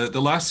right. The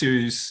last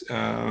series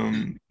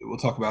we'll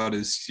talk about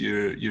is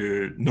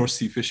your North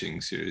Sea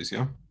fishing series,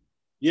 yeah?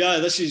 Yeah,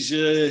 this is,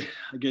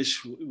 I guess,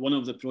 one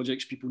of the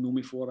projects people know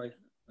me for,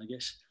 I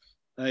guess.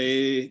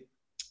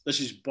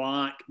 This is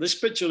back. This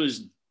picture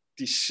is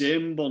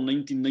December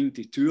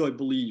 1992, I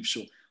believe.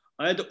 So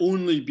I had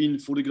only been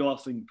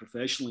photographing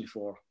professionally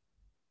for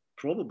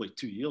probably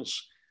 2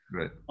 years.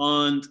 Right.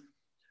 And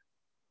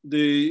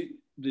the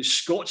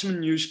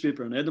Scotsman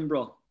newspaper in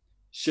Edinburgh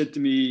said to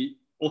me,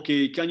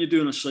 okay, can you do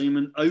an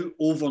assignment out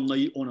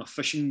overnight on a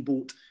fishing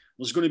boat?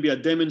 There's going to be a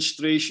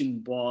demonstration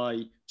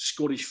by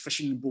Scottish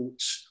fishing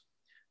boats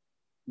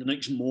the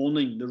next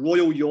morning. The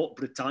Royal Yacht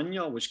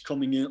Britannia was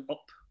coming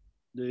up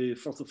the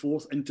Firth of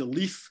Forth into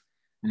Leith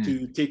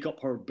to take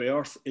up her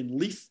berth in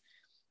Leith.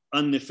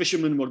 And the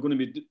fishermen were going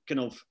to be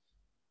kind of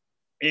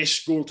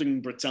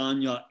escorting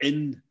Britannia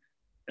in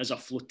as a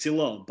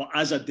flotilla, but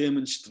as a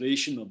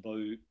demonstration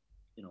about,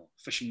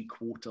 fishing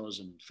quotas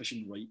and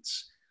fishing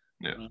rights.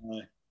 Yeah.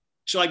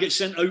 So I get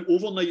sent out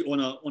overnight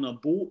on a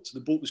boat. The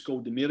boat was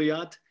called the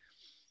Myriad.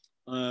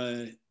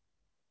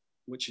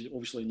 Which is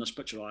obviously in this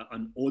picture,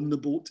 I'm on the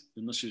boat,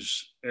 and this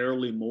is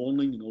early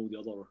morning, and all the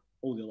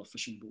other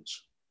fishing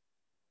boats.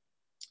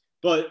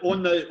 But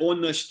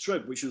on this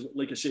trip, which was,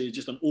 like I say,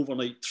 just an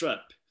overnight trip,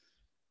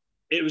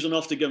 it was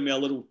enough to give me a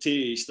little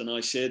taste. And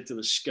I said to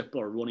the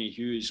skipper, Ronnie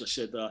Hughes, I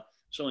said,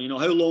 so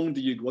how long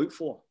do you go out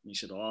for? And he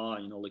said,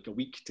 like a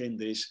week, 10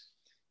 days.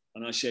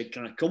 And I said,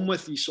 can I come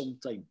with you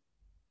sometime?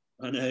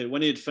 And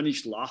when he had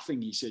finished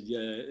laughing, he said, yeah,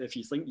 if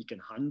you think you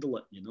can handle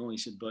it, He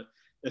said, but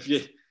if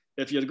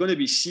you're going to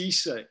be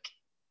seasick,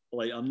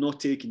 like, I'm not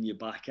taking you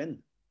back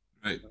in.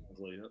 Right.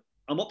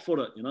 I'm up for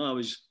it, I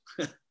was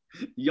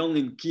young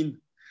and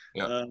keen,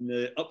 Yeah.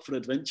 and up for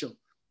adventure.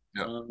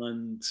 Yeah.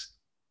 And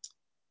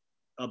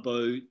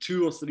about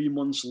 2 or 3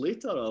 months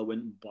later, I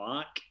went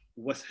back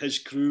with his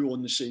crew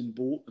on the same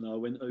boat, and I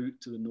went out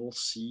to the North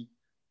Sea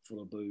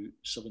for about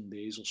 7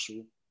 days or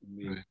so. And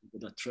we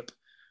did a trip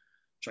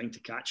trying to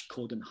catch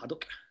cod and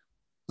haddock.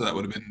 So that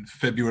would have been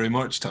February,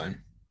 March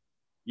time.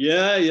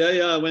 Yeah.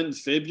 I went in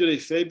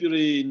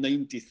February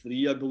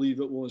 '93, I believe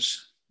it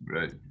was.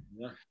 Right.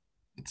 Yeah.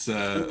 It's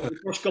the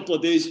first couple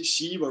of days at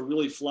sea were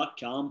really flat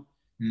calm,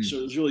 so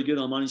it was really good.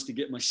 I managed to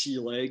get my sea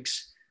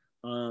legs,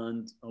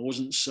 and I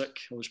wasn't sick.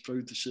 I was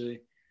proud to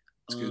say.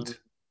 That's good.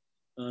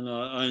 And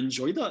I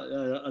enjoyed that.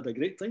 I had a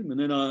great time. And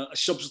then I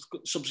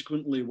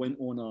subsequently went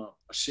on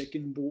a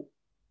second boat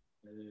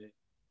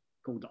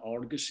called the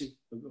Argosy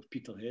out of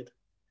Peterhead.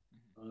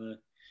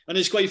 And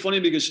it's quite funny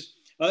because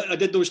I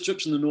did those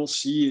trips in the North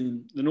Sea,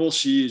 and the North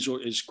Sea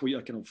is quite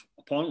a kind of,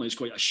 apparently it's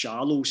quite a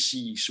shallow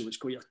sea, so it's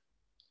quite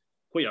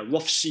a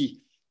rough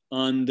sea.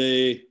 And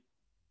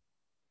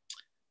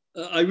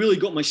I really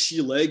got my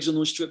sea legs on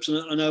those trips,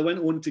 and I went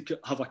on to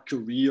have a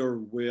career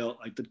where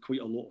I did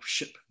quite a lot of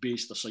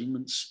ship-based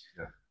assignments.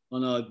 Yeah.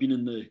 And I've been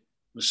in the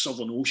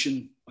Southern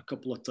Ocean a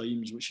couple of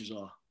times, which is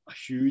a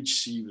huge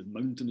sea with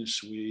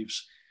mountainous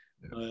waves.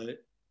 Yeah.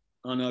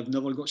 And I've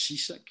never got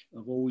seasick.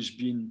 I've always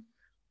been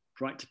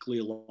practically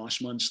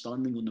last man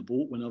standing on the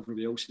boat when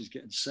everybody else is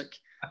getting sick.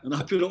 And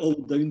I put it all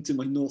down to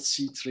my North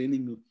Sea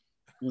training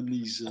on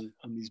these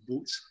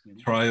boats. You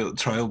know?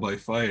 Trial by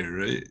fire,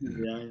 right?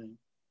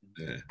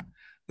 Yeah.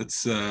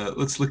 Let's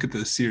look at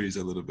the series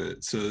a little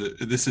bit. So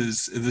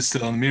is this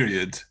still on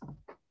Myriad?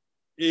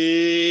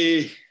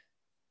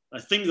 I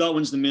think that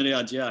one's the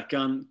Myriad. Yeah, I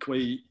can't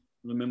quite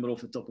remember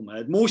off the top of my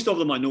head. Most of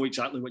them I know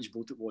exactly which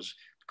boat it was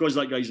because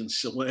that guy's in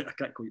silhouette. I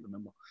can't quite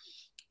remember.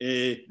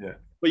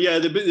 But yeah,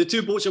 the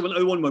 2 boats I went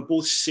out on were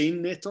both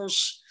seine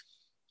netters,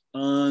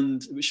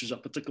 and which was a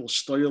particular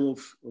style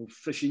of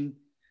fishing.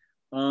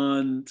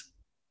 And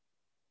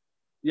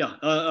yeah,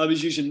 I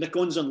was using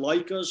Nikons and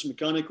Leicas,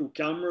 mechanical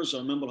cameras. I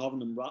remember having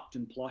them wrapped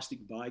in plastic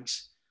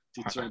bags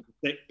to try and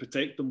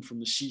protect them from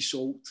the sea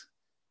salt,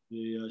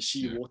 the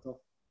sea water.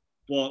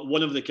 But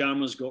one of the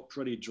cameras got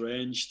pretty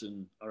drenched,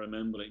 and I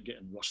remember it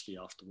getting rusty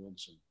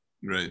afterwards. And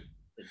right.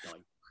 It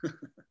died.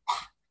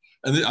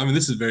 And I mean,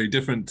 this is very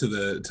different to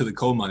the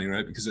coal mining,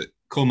 right? Because at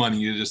coal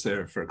mining, you're just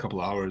there for a couple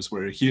of hours,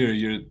 where here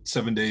you're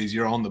 7 days,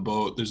 you're on the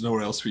boat, there's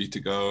nowhere else for you to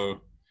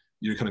go.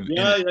 You're kind of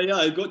yeah.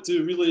 I got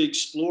to really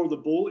explore the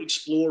boat,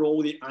 explore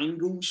all the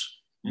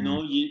angles. You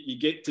know, you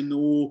get to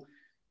know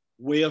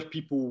where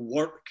people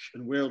work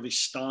and where they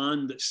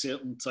stand at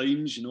certain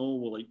times. You know,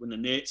 like when the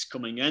net's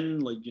coming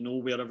in, like you know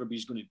where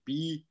everybody's going to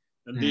be,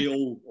 and they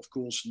all, of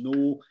course,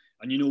 know,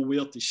 and you know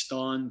where to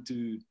stand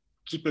to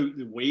keep out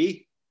the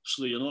way,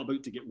 so that you're not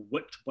about to get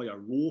whipped by a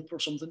rope or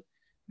something.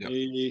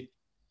 Yep.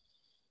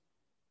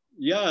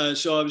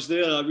 So I was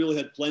there. I really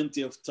had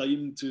plenty of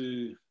time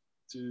to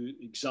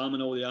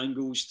examine all the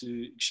angles,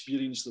 to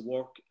experience the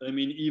work. I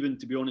mean, even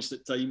to be honest,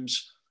 at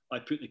times I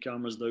put the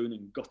cameras down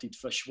and gutted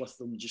fish with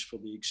them just for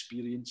the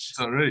experience.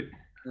 All right.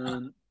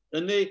 And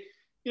they,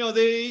 you know,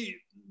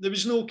 there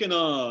was no kind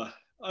of,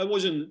 I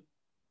was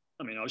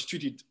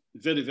treated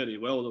very, very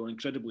well. They were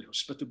incredibly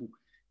hospitable.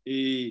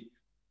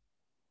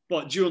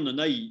 But during the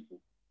night,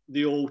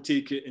 they all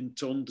take it in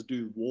turn to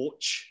do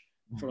watch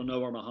for an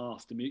hour and a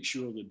half to make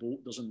sure the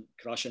boat doesn't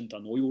crash into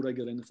an oil rig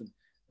or anything.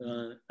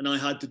 And I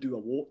had to do a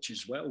watch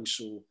as well.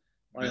 So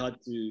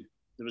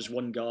there was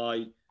one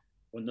guy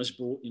on this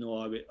boat, you know,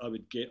 I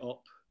would get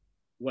up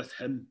with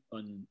him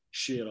and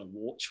share a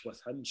watch with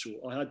him. So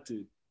I had to,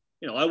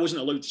 you know, I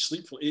wasn't allowed to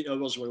sleep for 8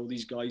 hours while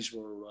these guys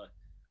were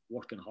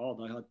working hard.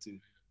 I had to.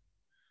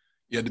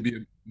 You had to be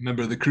a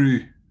member of the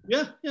crew.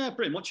 Yeah,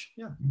 pretty much,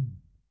 yeah.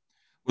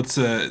 What's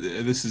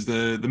this is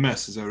the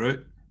mess, is that right?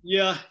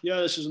 Yeah,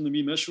 this is in the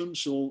wee mess room.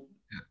 So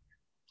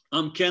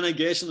I'm kind of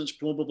guessing it's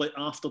probably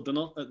after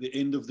dinner at the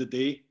end of the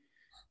day.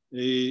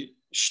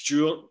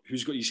 Stuart,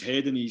 who's got his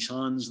head in his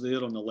hands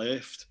there on the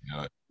left,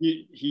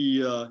 he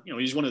you know,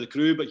 he's one of the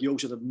crew, but he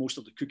also did most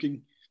of the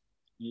cooking.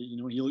 You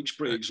know, he looks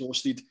pretty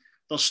exhausted.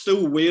 They're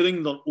still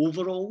wearing their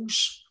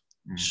overalls.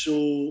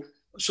 So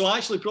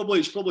actually,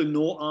 it's probably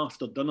not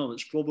after dinner.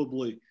 It's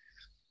probably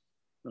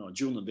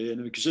during the day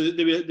anyway, because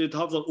they'd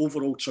have their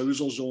overall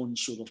trousers on,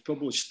 so they're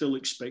probably still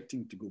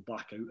expecting to go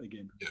back out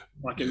again,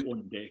 out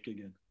on deck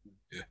again.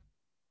 Yeah.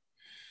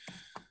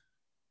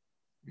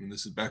 And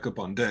this is back up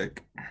on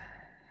deck.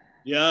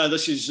 Yeah,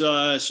 this is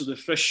so the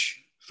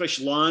fish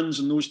lands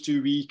in those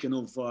 2 wee kind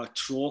of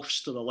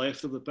troughs to the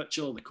left of the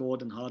picture, the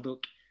cod and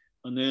haddock,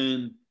 and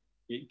then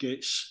it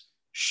gets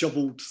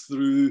shoveled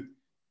through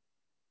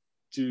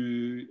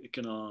to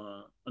kind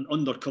of an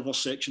undercover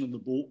section of the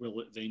boat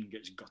where it then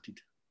gets gutted.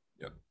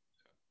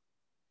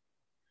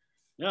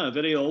 Yeah,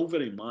 all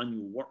very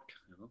manual work,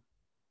 you know.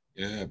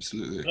 Yeah,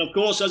 absolutely. And of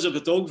course, as a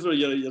photographer,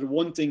 you're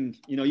wanting,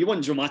 you know, you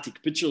want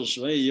dramatic pictures,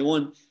 right? You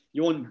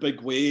want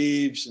big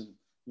waves, and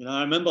you know,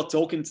 I remember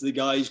talking to the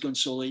guys going,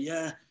 so like,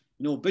 yeah,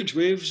 you know, big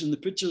waves in the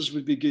pictures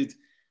would be good,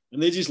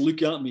 and they just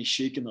look at me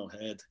shaking their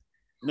head.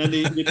 And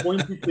then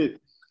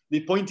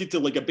they pointed to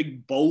like a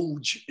big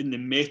bulge in the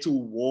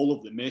metal wall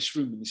of the mess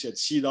room, and they said,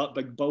 "See that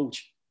big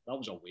bulge? That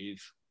was a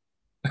wave."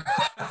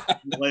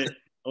 Like,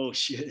 oh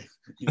shit,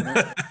 you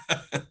know.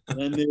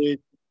 And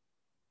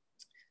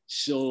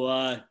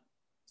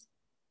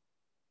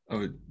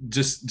oh,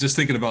 just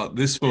thinking about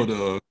this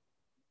photo,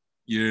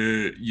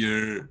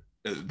 you're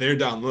they're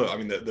down low. I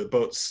mean, the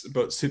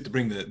boats hit to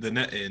bring the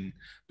net in,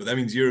 but that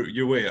means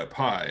you're way up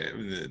high. I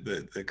mean,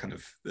 the kind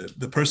of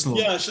the personal.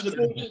 Yeah, so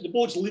the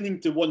boat's leaning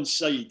to one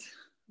side.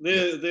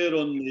 They're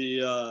on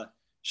the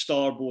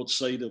starboard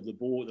side of the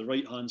boat, the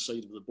right hand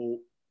side of the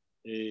boat.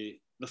 The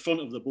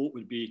front of the boat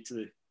would be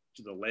to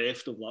the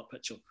left of that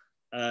picture.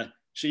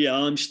 So yeah,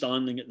 I'm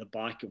standing at the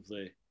back of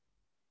the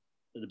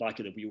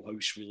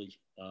wheelhouse, really.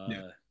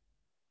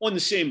 On the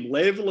same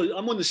level.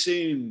 I'm on the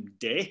same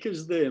deck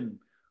as them,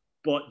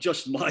 but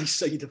just my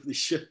side of the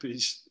ship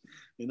is,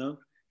 10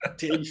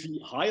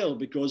 feet higher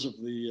because of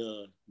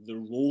the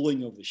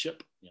rolling of the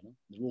ship,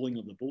 the rolling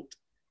of the boat.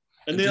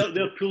 And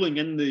they're pulling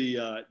in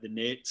the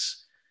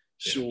nets.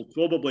 So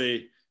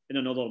probably in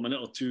another minute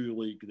or two,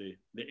 like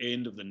the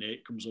end of the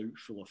net comes out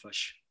full of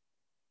fish.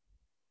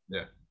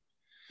 Yeah.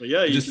 But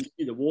yeah, you can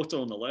see the water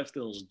on the left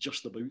there is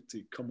just about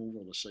to come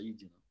over the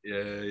side,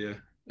 Yeah.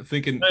 I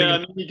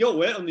mean, you get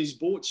wet on these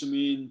boats. I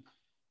mean,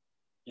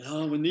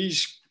 when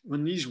these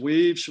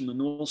waves from the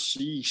North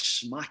Sea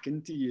smack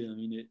into you, I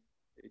mean,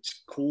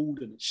 it's cold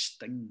and it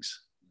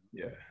stings.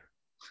 Yeah.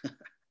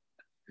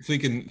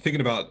 Thinking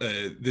about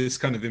this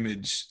kind of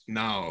image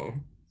now.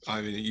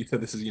 I mean, you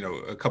said this is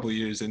a couple of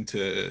years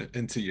into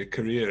your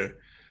career.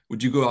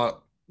 Would you go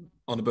out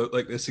on a boat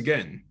like this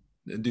again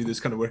and do this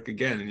kind of work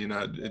again?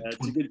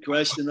 It's a good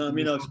question. I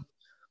mean,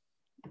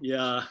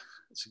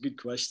 it's a good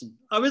question.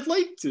 I would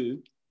like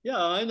to.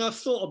 Yeah, and I've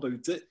thought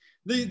about it.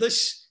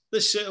 This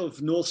set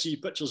of North Sea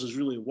pictures has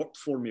really worked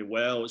for me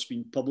well. It's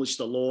been published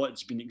a lot.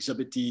 It's been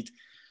exhibited,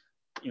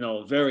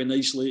 very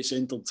nicely. It's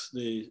entered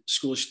the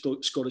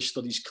Scottish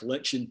Studies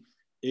collection.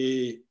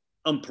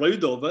 I'm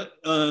proud of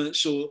it.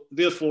 So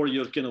therefore,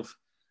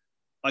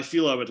 I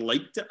feel I would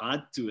like to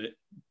add to it.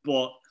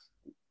 But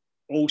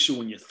also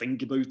when you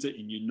think about it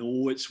and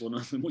it's one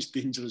of the most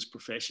dangerous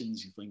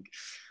professions, you think,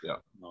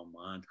 oh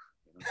man,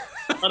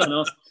 I don't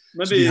know.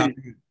 Maybe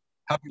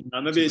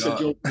it's a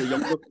job for the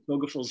younger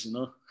photographers,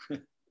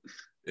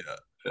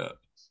 Yeah.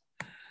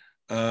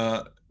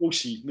 We'll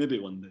see. Maybe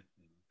one day.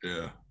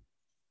 Yeah.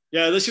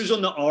 Yeah, this was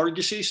on the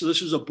Argosy. So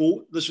this was a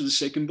boat. This was the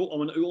second boat I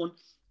went out on,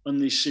 and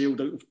they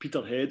sailed out of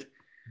Peterhead.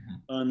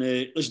 Mm-hmm. And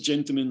this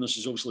gentleman, this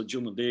is obviously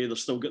during the day, they've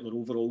still got their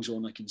overalls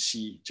on. I can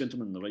see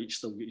gentleman on the right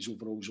still got his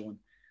overalls on.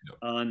 Yep.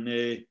 And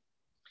the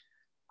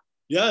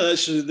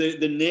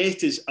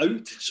net is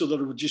out, so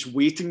they're just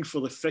waiting for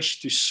the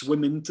fish to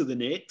swim into the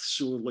net.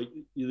 So like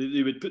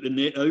they would put the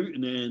net out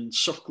and then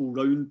circle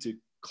round to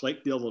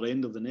collect the other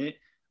end of the net,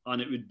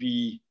 and it would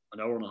be an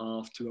hour and a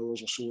half, 2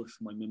 hours or so, if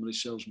my memory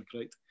serves me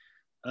correct.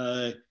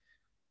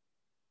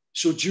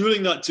 So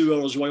during that 2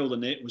 hours while the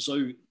net was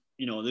out,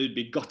 they'd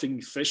be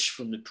gutting fish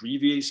from the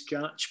previous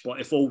catch. But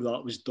if all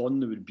that was done,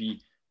 there would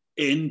be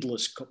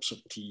endless cups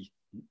of tea,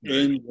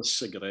 endless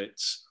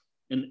cigarettes,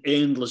 and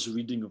endless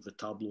reading of the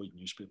tabloid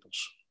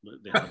newspapers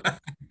that they had.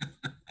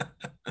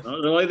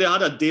 They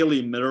had a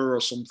Daily Mirror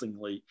or something.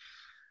 Like,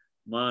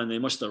 man, they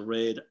must have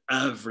read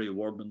every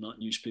word in that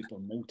newspaper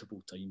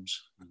multiple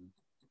times.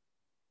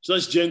 So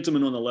this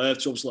gentleman on the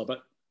left's obviously a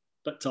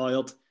bit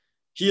tired.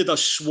 He had a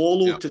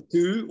swallow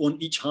tattoo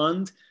on each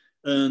hand,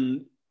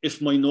 and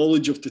if my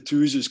knowledge of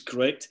tattoos is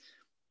correct,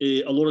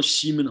 a lot of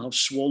seamen have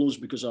swallows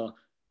because a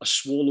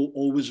swallow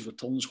always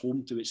returns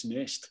home to its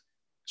nest.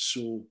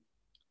 So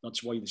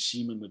that's why the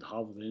seamen would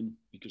have them,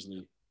 because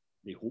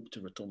they hope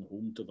to return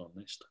home to their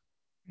nest.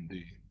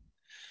 Indeed.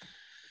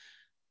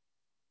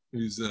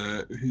 Who's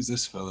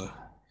this fella?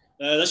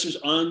 This was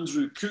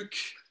Andrew Cook,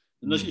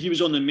 and he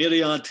was on the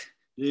Myriad,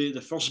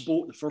 the first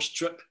boat, the first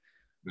trip,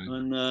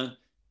 and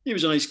he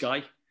was a nice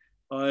guy.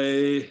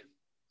 There's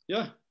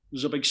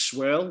a big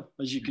swell,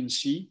 as you can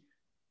see.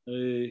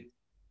 A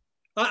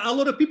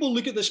lot of people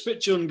look at this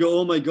picture and go,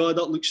 "Oh my God,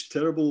 that looks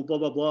terrible," blah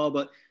blah blah.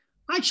 But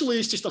actually,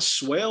 it's just a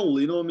swell.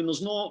 I mean,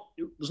 there's not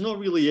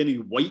really any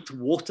white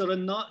water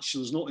in that. So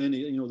there's not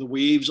any. The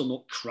waves are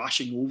not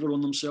crashing over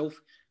on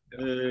themselves.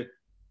 Yeah.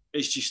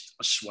 It's just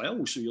a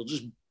swell. So you're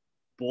just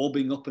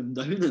bobbing up and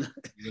down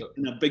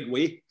in a big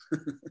way.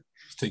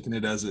 taking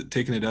it as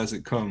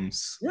it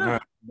comes. Yeah.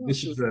 Right.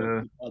 This is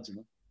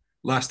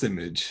last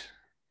image.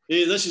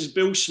 This is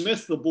Bill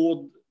Smith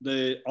aboard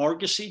the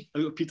Argosy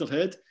out of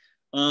Peterhead,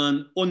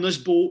 and on this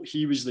boat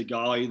he was the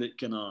guy that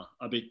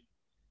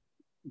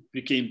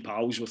became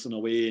pals with in a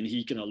way, and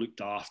he kind of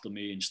looked after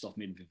me and stuff,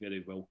 made me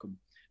very welcome,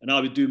 and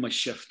I would do my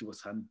shift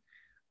with him.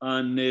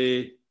 And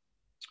he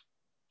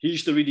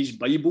used to read his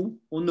Bible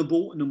on the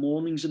boat in the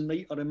mornings and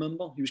night. I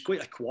remember he was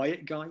quite a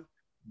quiet guy.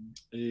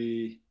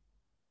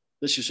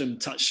 This was him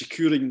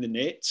securing the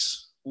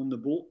nets on the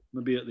boat,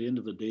 maybe at the end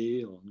of the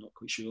day, or I'm not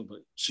quite sure,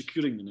 but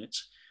securing the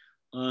nets.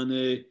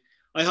 And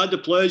I had the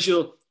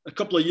pleasure a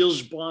couple of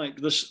years back,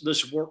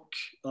 this work,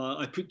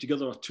 I put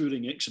together a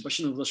touring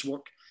exhibition of this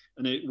work,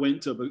 and it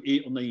went to about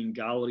 8 or 9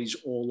 galleries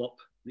all up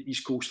the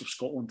east coast of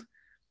Scotland,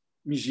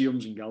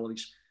 museums and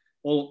galleries,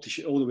 all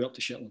the way up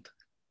to Shetland.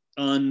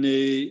 And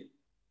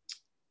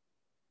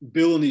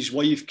Bill and his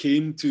wife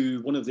came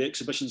to one of the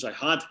exhibitions I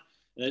had.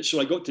 So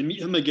I got to meet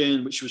him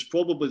again, which was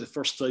probably the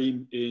first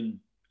time in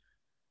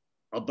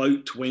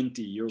about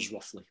 20 years,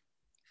 roughly.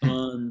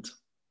 And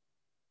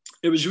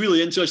it was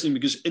really interesting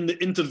because in the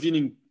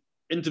intervening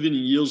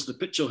years, the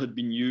picture had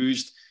been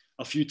used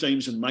a few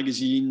times in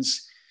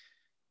magazines.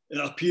 It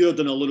appeared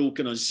in a little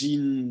kind of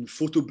zine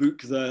photo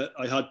book that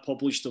I had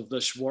published of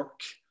this work.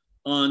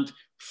 And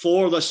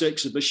for this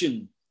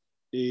exhibition,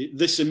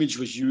 this image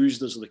was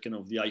used as the kind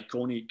of the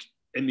iconic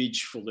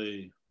image for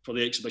the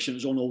exhibition. It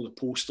was on all the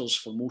posters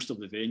for most of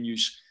the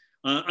venues.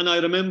 And I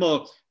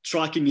remember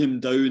tracking him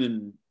down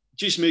and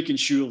just making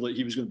sure that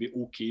he was going to be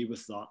okay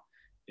with that.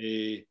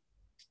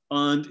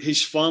 And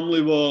his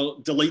family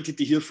were delighted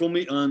to hear from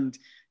me and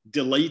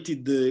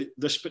delighted that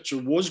this picture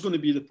was going to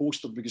be the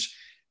poster, because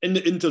in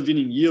the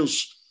intervening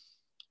years,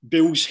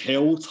 Bill's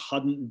health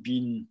hadn't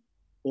been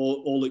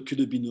all it could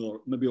have been, or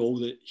maybe all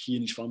that he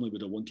and his family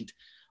would have wanted.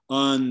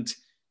 And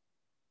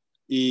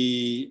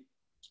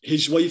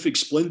his wife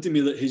explained to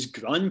me that his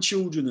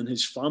grandchildren and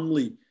his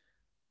family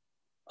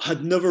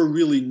had never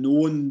really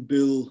known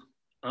Bill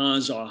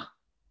as a,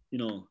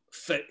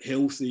 fit,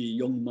 healthy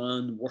young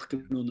man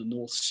working on the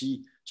North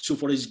Sea. So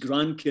for his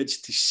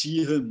grandkids to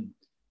see him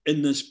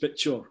in this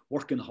picture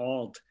working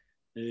hard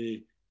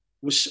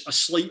was a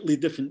slightly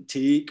different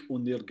take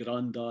on their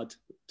granddad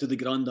to the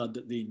granddad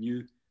that they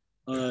knew.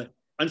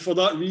 And for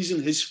that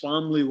reason, his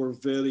family were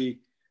very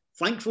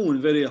thankful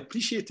and very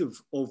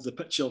appreciative of the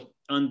picture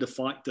and the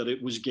fact that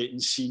it was getting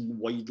seen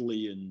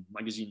widely in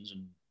magazines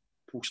and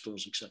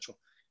posters, etc.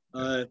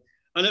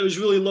 And it was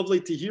really lovely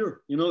to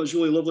hear. It was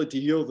really lovely to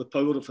hear the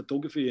power of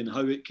photography and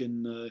how it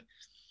can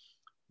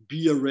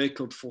be a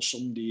record for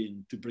somebody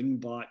and to bring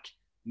back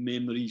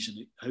memories,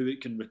 and how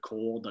it can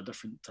record a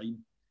different time,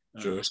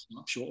 a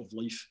snapshot of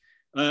life.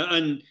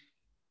 And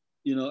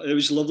it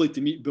was lovely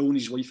to meet Bill and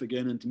his wife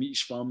again, and to meet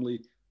his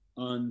family,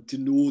 and to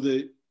know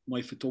that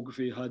my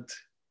photography had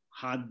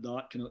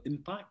that kind of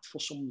impact for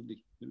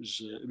somebody. It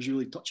was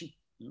really touching.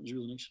 It was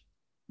really nice.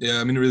 Yeah,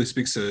 I mean, it really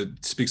speaks to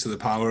the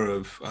power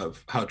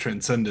of how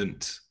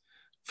transcendent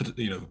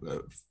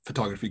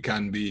photography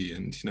can be,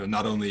 and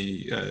not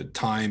only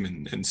time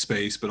and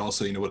space, but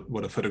also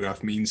what a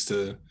photograph means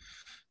to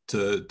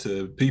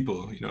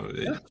people.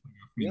 It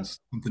means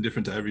something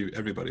different to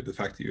everybody. The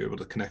fact that you're able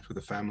to connect with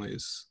the family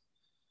is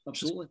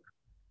absolutely.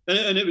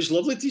 And it was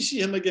lovely to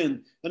see him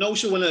again. And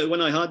also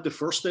when I had the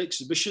first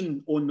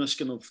exhibition on this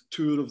kind of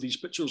tour of these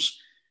pictures,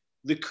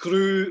 the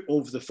crew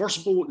of the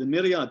first boat, the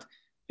Myriad,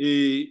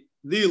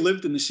 they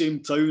lived in the same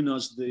town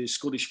as the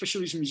Scottish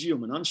Fisheries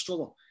Museum in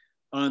Anstruther.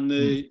 And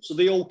so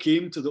they all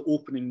came to the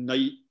opening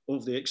night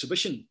of the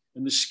exhibition.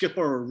 And the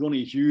skipper,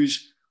 Ronnie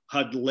Hughes,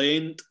 had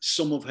lent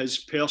some of his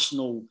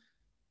personal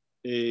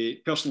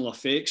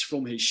effects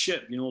from his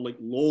ship, like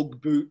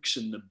log books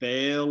and the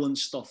bell and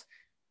stuff.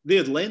 They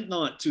had lent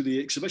that to the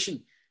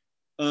exhibition.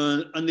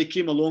 And they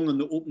came along on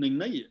the opening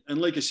night. And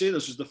like I say,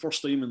 this was the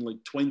first time in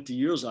like 20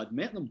 years I'd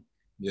met them.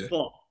 Yeah.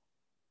 But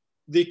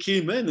they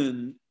came in,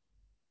 and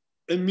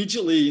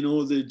immediately,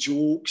 the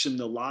jokes and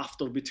the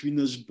laughter between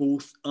us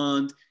both.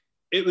 And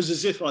it was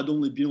as if I'd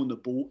only been on the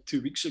boat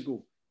 2 weeks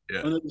ago.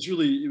 Yeah. And it was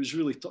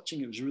really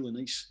touching. It was really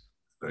nice.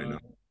 Very nice.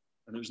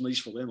 And it was nice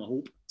for them, I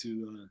hope,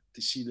 to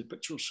see the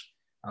pictures.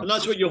 Absolutely. And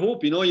that's what you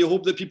hope, you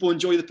hope that people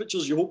enjoy the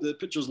pictures. You hope that the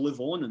pictures live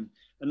on.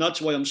 And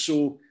that's why I'm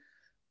so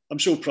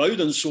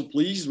proud and so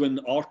pleased when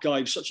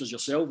archives such as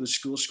yourself, the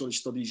School of Scottish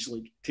Studies,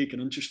 take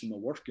an interest in my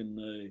work. And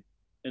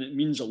it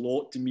means a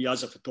lot to me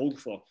as a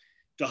photographer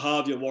to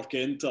have your work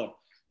enter,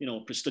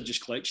 prestigious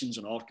collections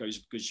and archives,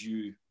 because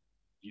you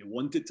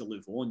want it to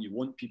live on. You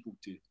want people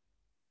to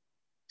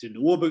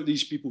know about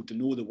these people, to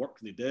know the work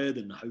they did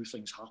and how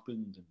things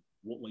happened and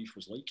what life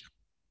was like.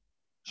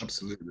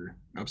 Absolutely.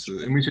 And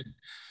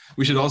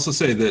we should also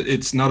say that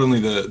it's not only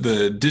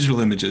the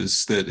digital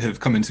images that have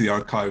come into the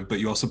archive, but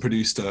you also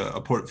produced a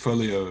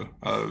portfolio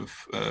of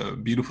a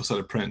beautiful set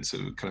of prints,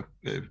 kind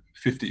of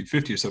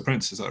 50 or so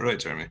prints. Is that right,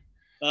 Jeremy?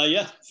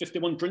 Yeah,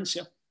 51 prints.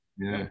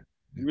 Yeah.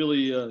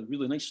 Really,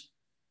 really nice.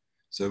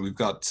 So we've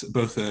got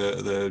both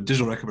the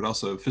digital record, but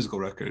also physical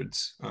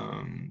records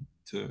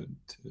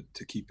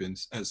to keep in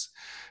as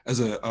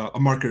a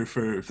marker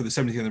for the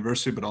 70th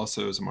anniversary, but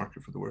also as a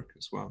marker for the work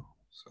as well.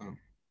 So.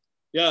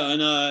 Yeah,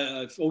 and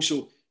I've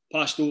also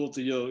passed over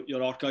to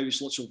your archives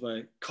lots of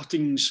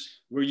cuttings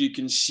where you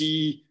can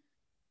see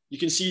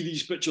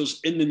these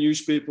pictures in the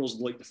newspapers,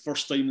 like the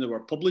first time they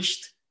were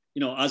published,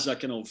 as a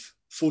kind of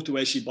photo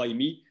essay by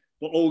me,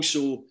 but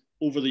also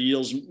over the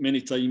years, many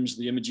times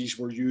the images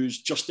were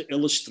used just to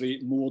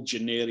illustrate more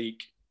generic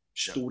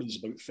stories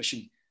about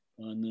fishing.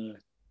 And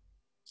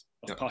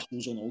I've passed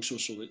those on also,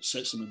 so it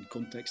sets them in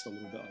context a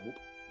little bit, I hope.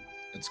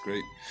 That's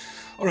great.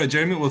 All right,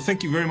 Jeremy. Well,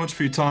 thank you very much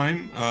for your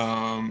time.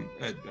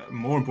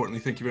 More importantly,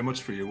 thank you very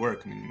much for your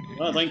work. I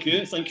mean, thank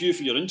you. Thank you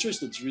for your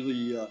interest. It's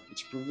really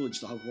it's a privilege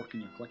to have work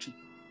in your collection.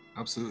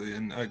 Absolutely.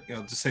 And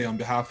I'll just say on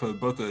behalf of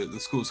both the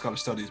School of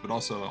Scottish Studies, but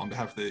also on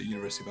behalf of the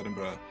University of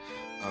Edinburgh,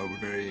 we're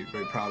very,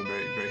 very proud and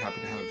very, very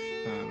happy to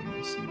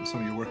have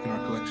some of your work in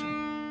our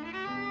collection.